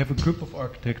have a group of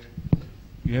architects.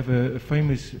 You have a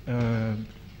famous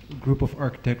group of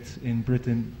architects in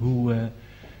Britain who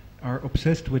are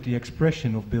obsessed with the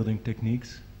expression of building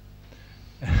techniques.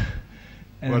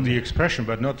 Well, the expression,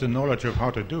 but not the knowledge of how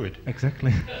to do it.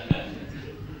 Exactly.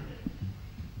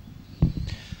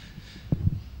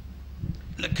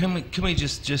 Look, can we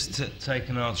just take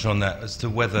an answer on that as to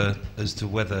whether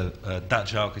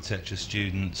Dutch architecture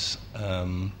students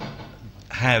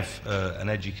have an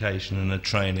education and a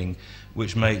training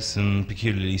which makes them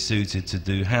peculiarly suited to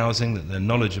do housing, that they're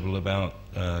knowledgeable about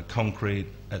concrete,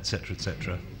 etc.,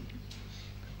 etc.?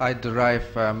 I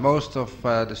derive most of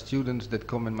the students that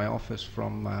come in my office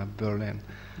from Berlin.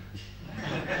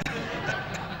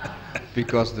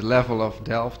 Because the level of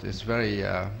Delft is very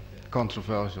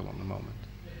controversial at the moment.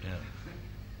 Yeah.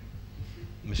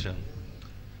 Michel?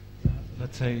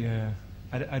 Let's say,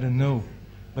 I don't know,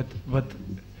 but what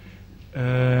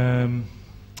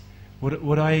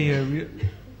I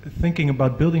thinking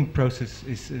about building process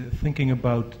is thinking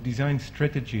about design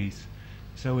strategies.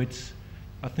 So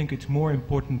I think it's more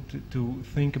important to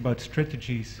think about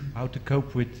strategies, how to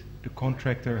cope with the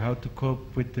contractor, how to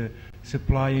cope with the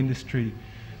supply industry,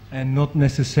 and not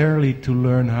necessarily to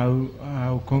learn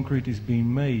how concrete is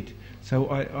being made. So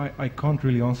I can't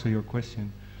really answer your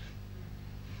question.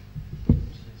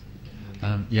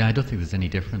 Yeah, I don't think there's any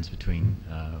difference between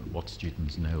what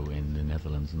students know in the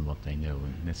Netherlands and what they know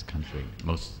in this country.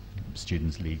 Most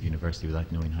students leave university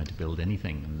without knowing how to build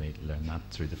anything, and they learn that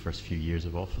through the first few years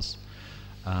of office.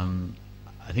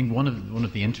 I think one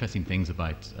of the interesting things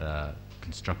about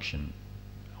construction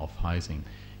of housing,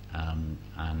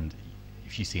 and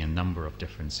if you see a number of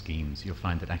different schemes, you'll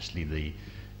find that actually the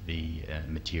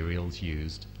materials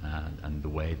used and the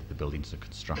way that the buildings are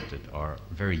constructed are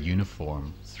very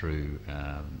uniform through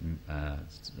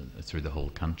the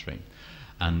whole country,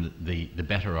 and the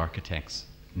better architects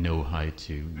know how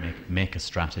to make a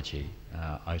strategy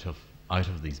out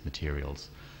of these materials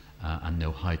and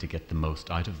know how to get the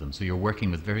most out of them. So you're working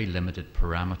with very limited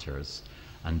parameters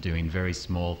and doing very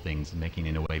small things and making,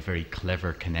 in a way, very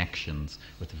clever connections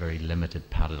with a very limited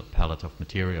palette of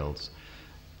materials.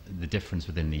 The difference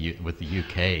with the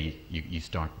UK, you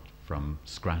start from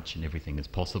scratch and everything is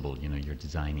possible. You know, you're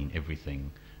designing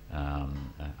everything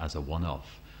as a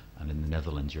one-off. And in the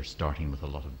Netherlands, you're starting with a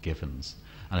lot of givens.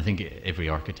 And I think every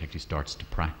architect who starts to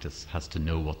practice has to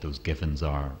know what those givens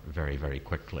are very, very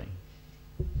quickly.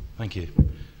 Thank you.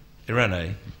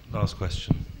 Irene, last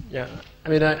question. Yeah, I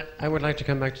mean, I would like to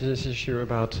come back to this issue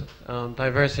about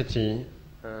diversity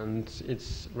and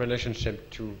its relationship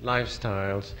to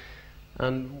lifestyles.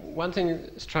 And one thing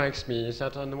that strikes me is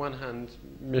that on the one hand,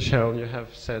 Michel, you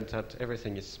have said that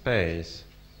everything is space,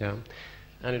 yeah?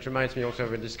 And it reminds me also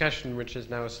of a discussion which is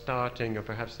now starting, or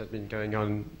perhaps has been going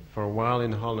on for a while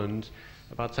in Holland,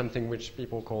 about something which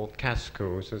people call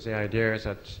casco. So the idea is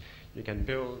that you can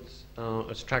build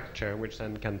a structure which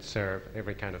then can serve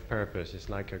every kind of purpose. It's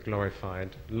like a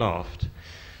glorified loft.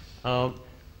 On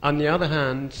the other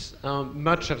hand,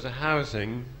 much of the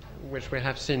housing which we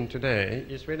have seen today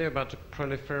is really about the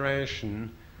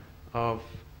proliferation of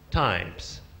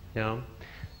types, yeah.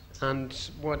 And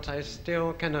what I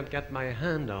still cannot get my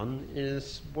hand on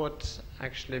is what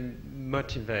actually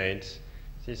motivates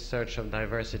this search of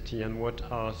diversity and what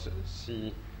are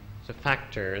the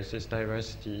factors this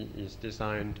diversity is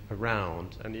designed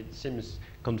around. And it seems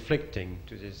conflicting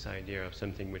to this idea of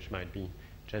something which might be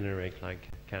generic, like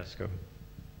Casco.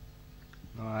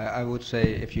 No, I would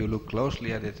say if you look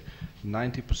closely at it,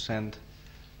 90%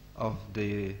 of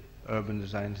the urban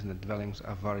designs and the dwellings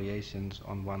are variations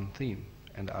on one theme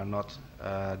and are not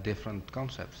different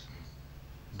concepts.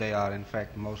 They are in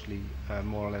fact mostly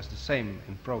more or less the same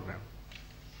in program.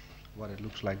 What it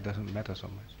looks like doesn't matter so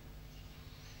much.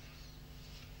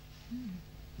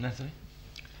 Nathalie?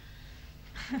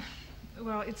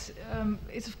 Well, it's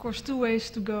of course two ways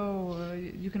to go.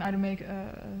 You can either make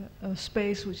a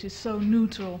space which is so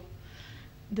neutral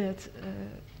that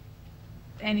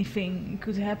anything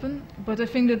could happen. But I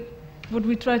think that what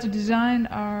we try to design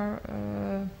are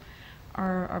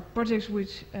projects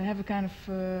which have a kind of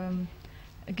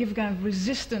give a kind of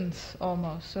resistance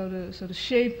almost. So the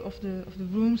shape of the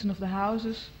rooms and of the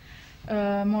houses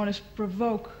more or less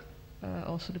provoke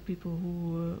also the people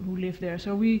who live there.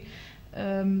 So we.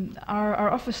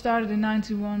 Our office started in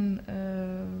 '91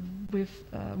 with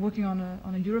working on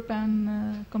a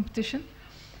European competition.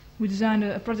 We designed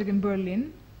a project in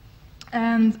Berlin,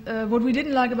 and what we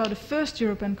didn't like about the first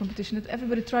European competition that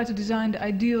everybody tried to design the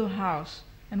ideal house,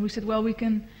 and we said, well, we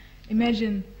can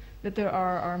imagine that there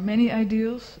are many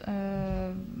ideals,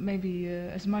 maybe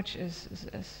as much as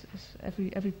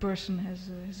every person has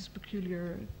his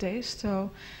peculiar taste. So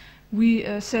we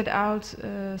set out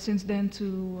since then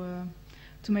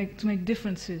to make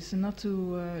differences and not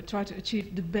to try to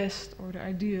achieve the best or the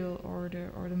ideal or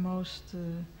the most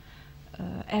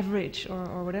average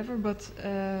or whatever, but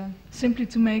simply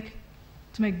to make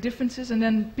differences, and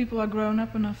then people are grown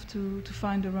up enough to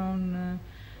find their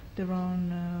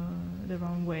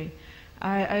own way.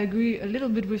 I agree a little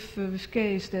bit with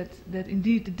Kees that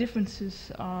indeed the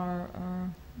differences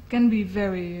can be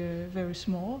very very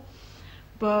small,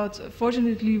 but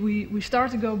fortunately we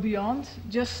start to go beyond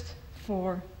just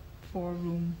four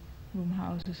room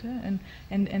houses, and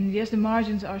yes, the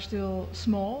margins are still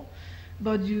small,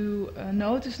 but you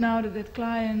notice now that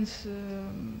clients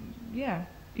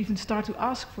even start to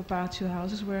ask for patio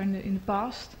houses, where in the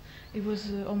past it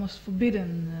was almost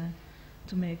forbidden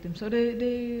to make them. So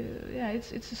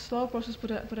it's a slow process,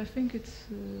 but I think it's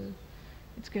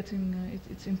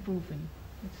improving.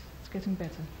 It's getting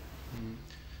better.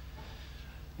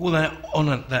 Well,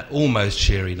 on that almost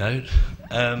cheery note,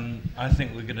 I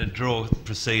think we're going to draw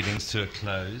proceedings to a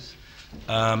close.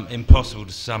 Impossible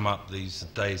to sum up these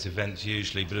days' events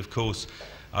usually, but of course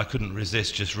I couldn't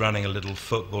resist just running a little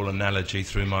football analogy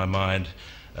through my mind,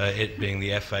 it being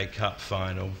the FA Cup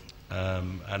final.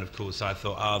 And of course I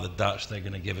thought, the Dutch, they're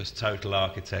going to give us total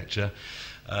architecture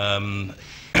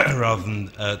rather than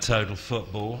total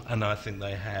football, and I think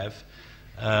they have.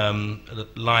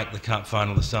 Like the cup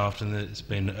final this afternoon, it's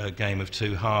been a game of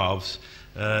two halves,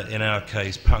 in our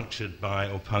case punctuated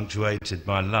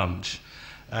by lunch.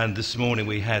 And this morning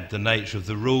we had the nature of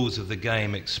the rules of the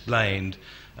game explained,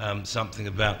 something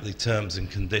about the terms and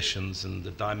conditions and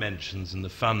the dimensions and the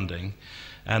funding.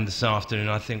 And this afternoon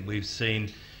I think we've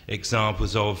seen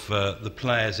examples of the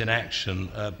players in action,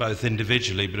 both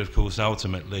individually but of course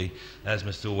ultimately, as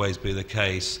must always be the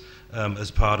case,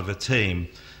 as part of a team.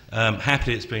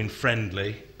 Happily it's been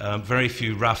friendly, very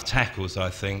few rough tackles I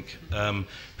think,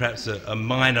 perhaps a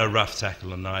minor rough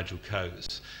tackle on Nigel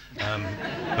Coates,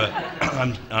 but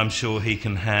I'm sure he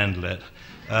can handle it.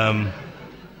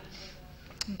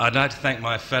 I'd like to thank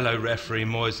my fellow referee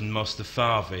Moisin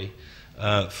Mostafavi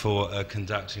for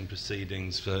conducting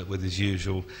proceedings with his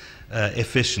usual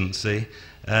efficiency,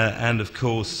 and of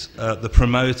course the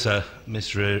promoter,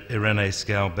 Mr. Irene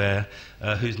Scalbert,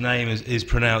 whose name is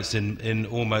pronounced in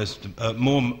almost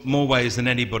more ways than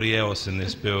anybody else in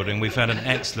this building. We've had an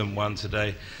excellent one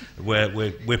today where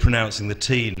we're pronouncing the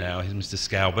T now. He's Mr.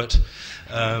 Scalbert,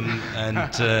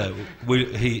 and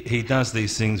he does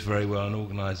these things very well and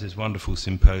organises wonderful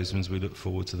symposiums. We look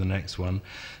forward to the next one.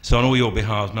 So on all your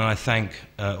behalf, may I thank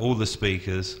all the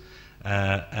speakers,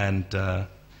 and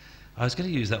I was going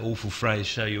to use that awful phrase,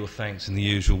 show your thanks in the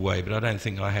usual way, but I don't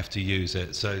think I have to use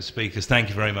it. So speakers, thank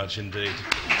you very much indeed.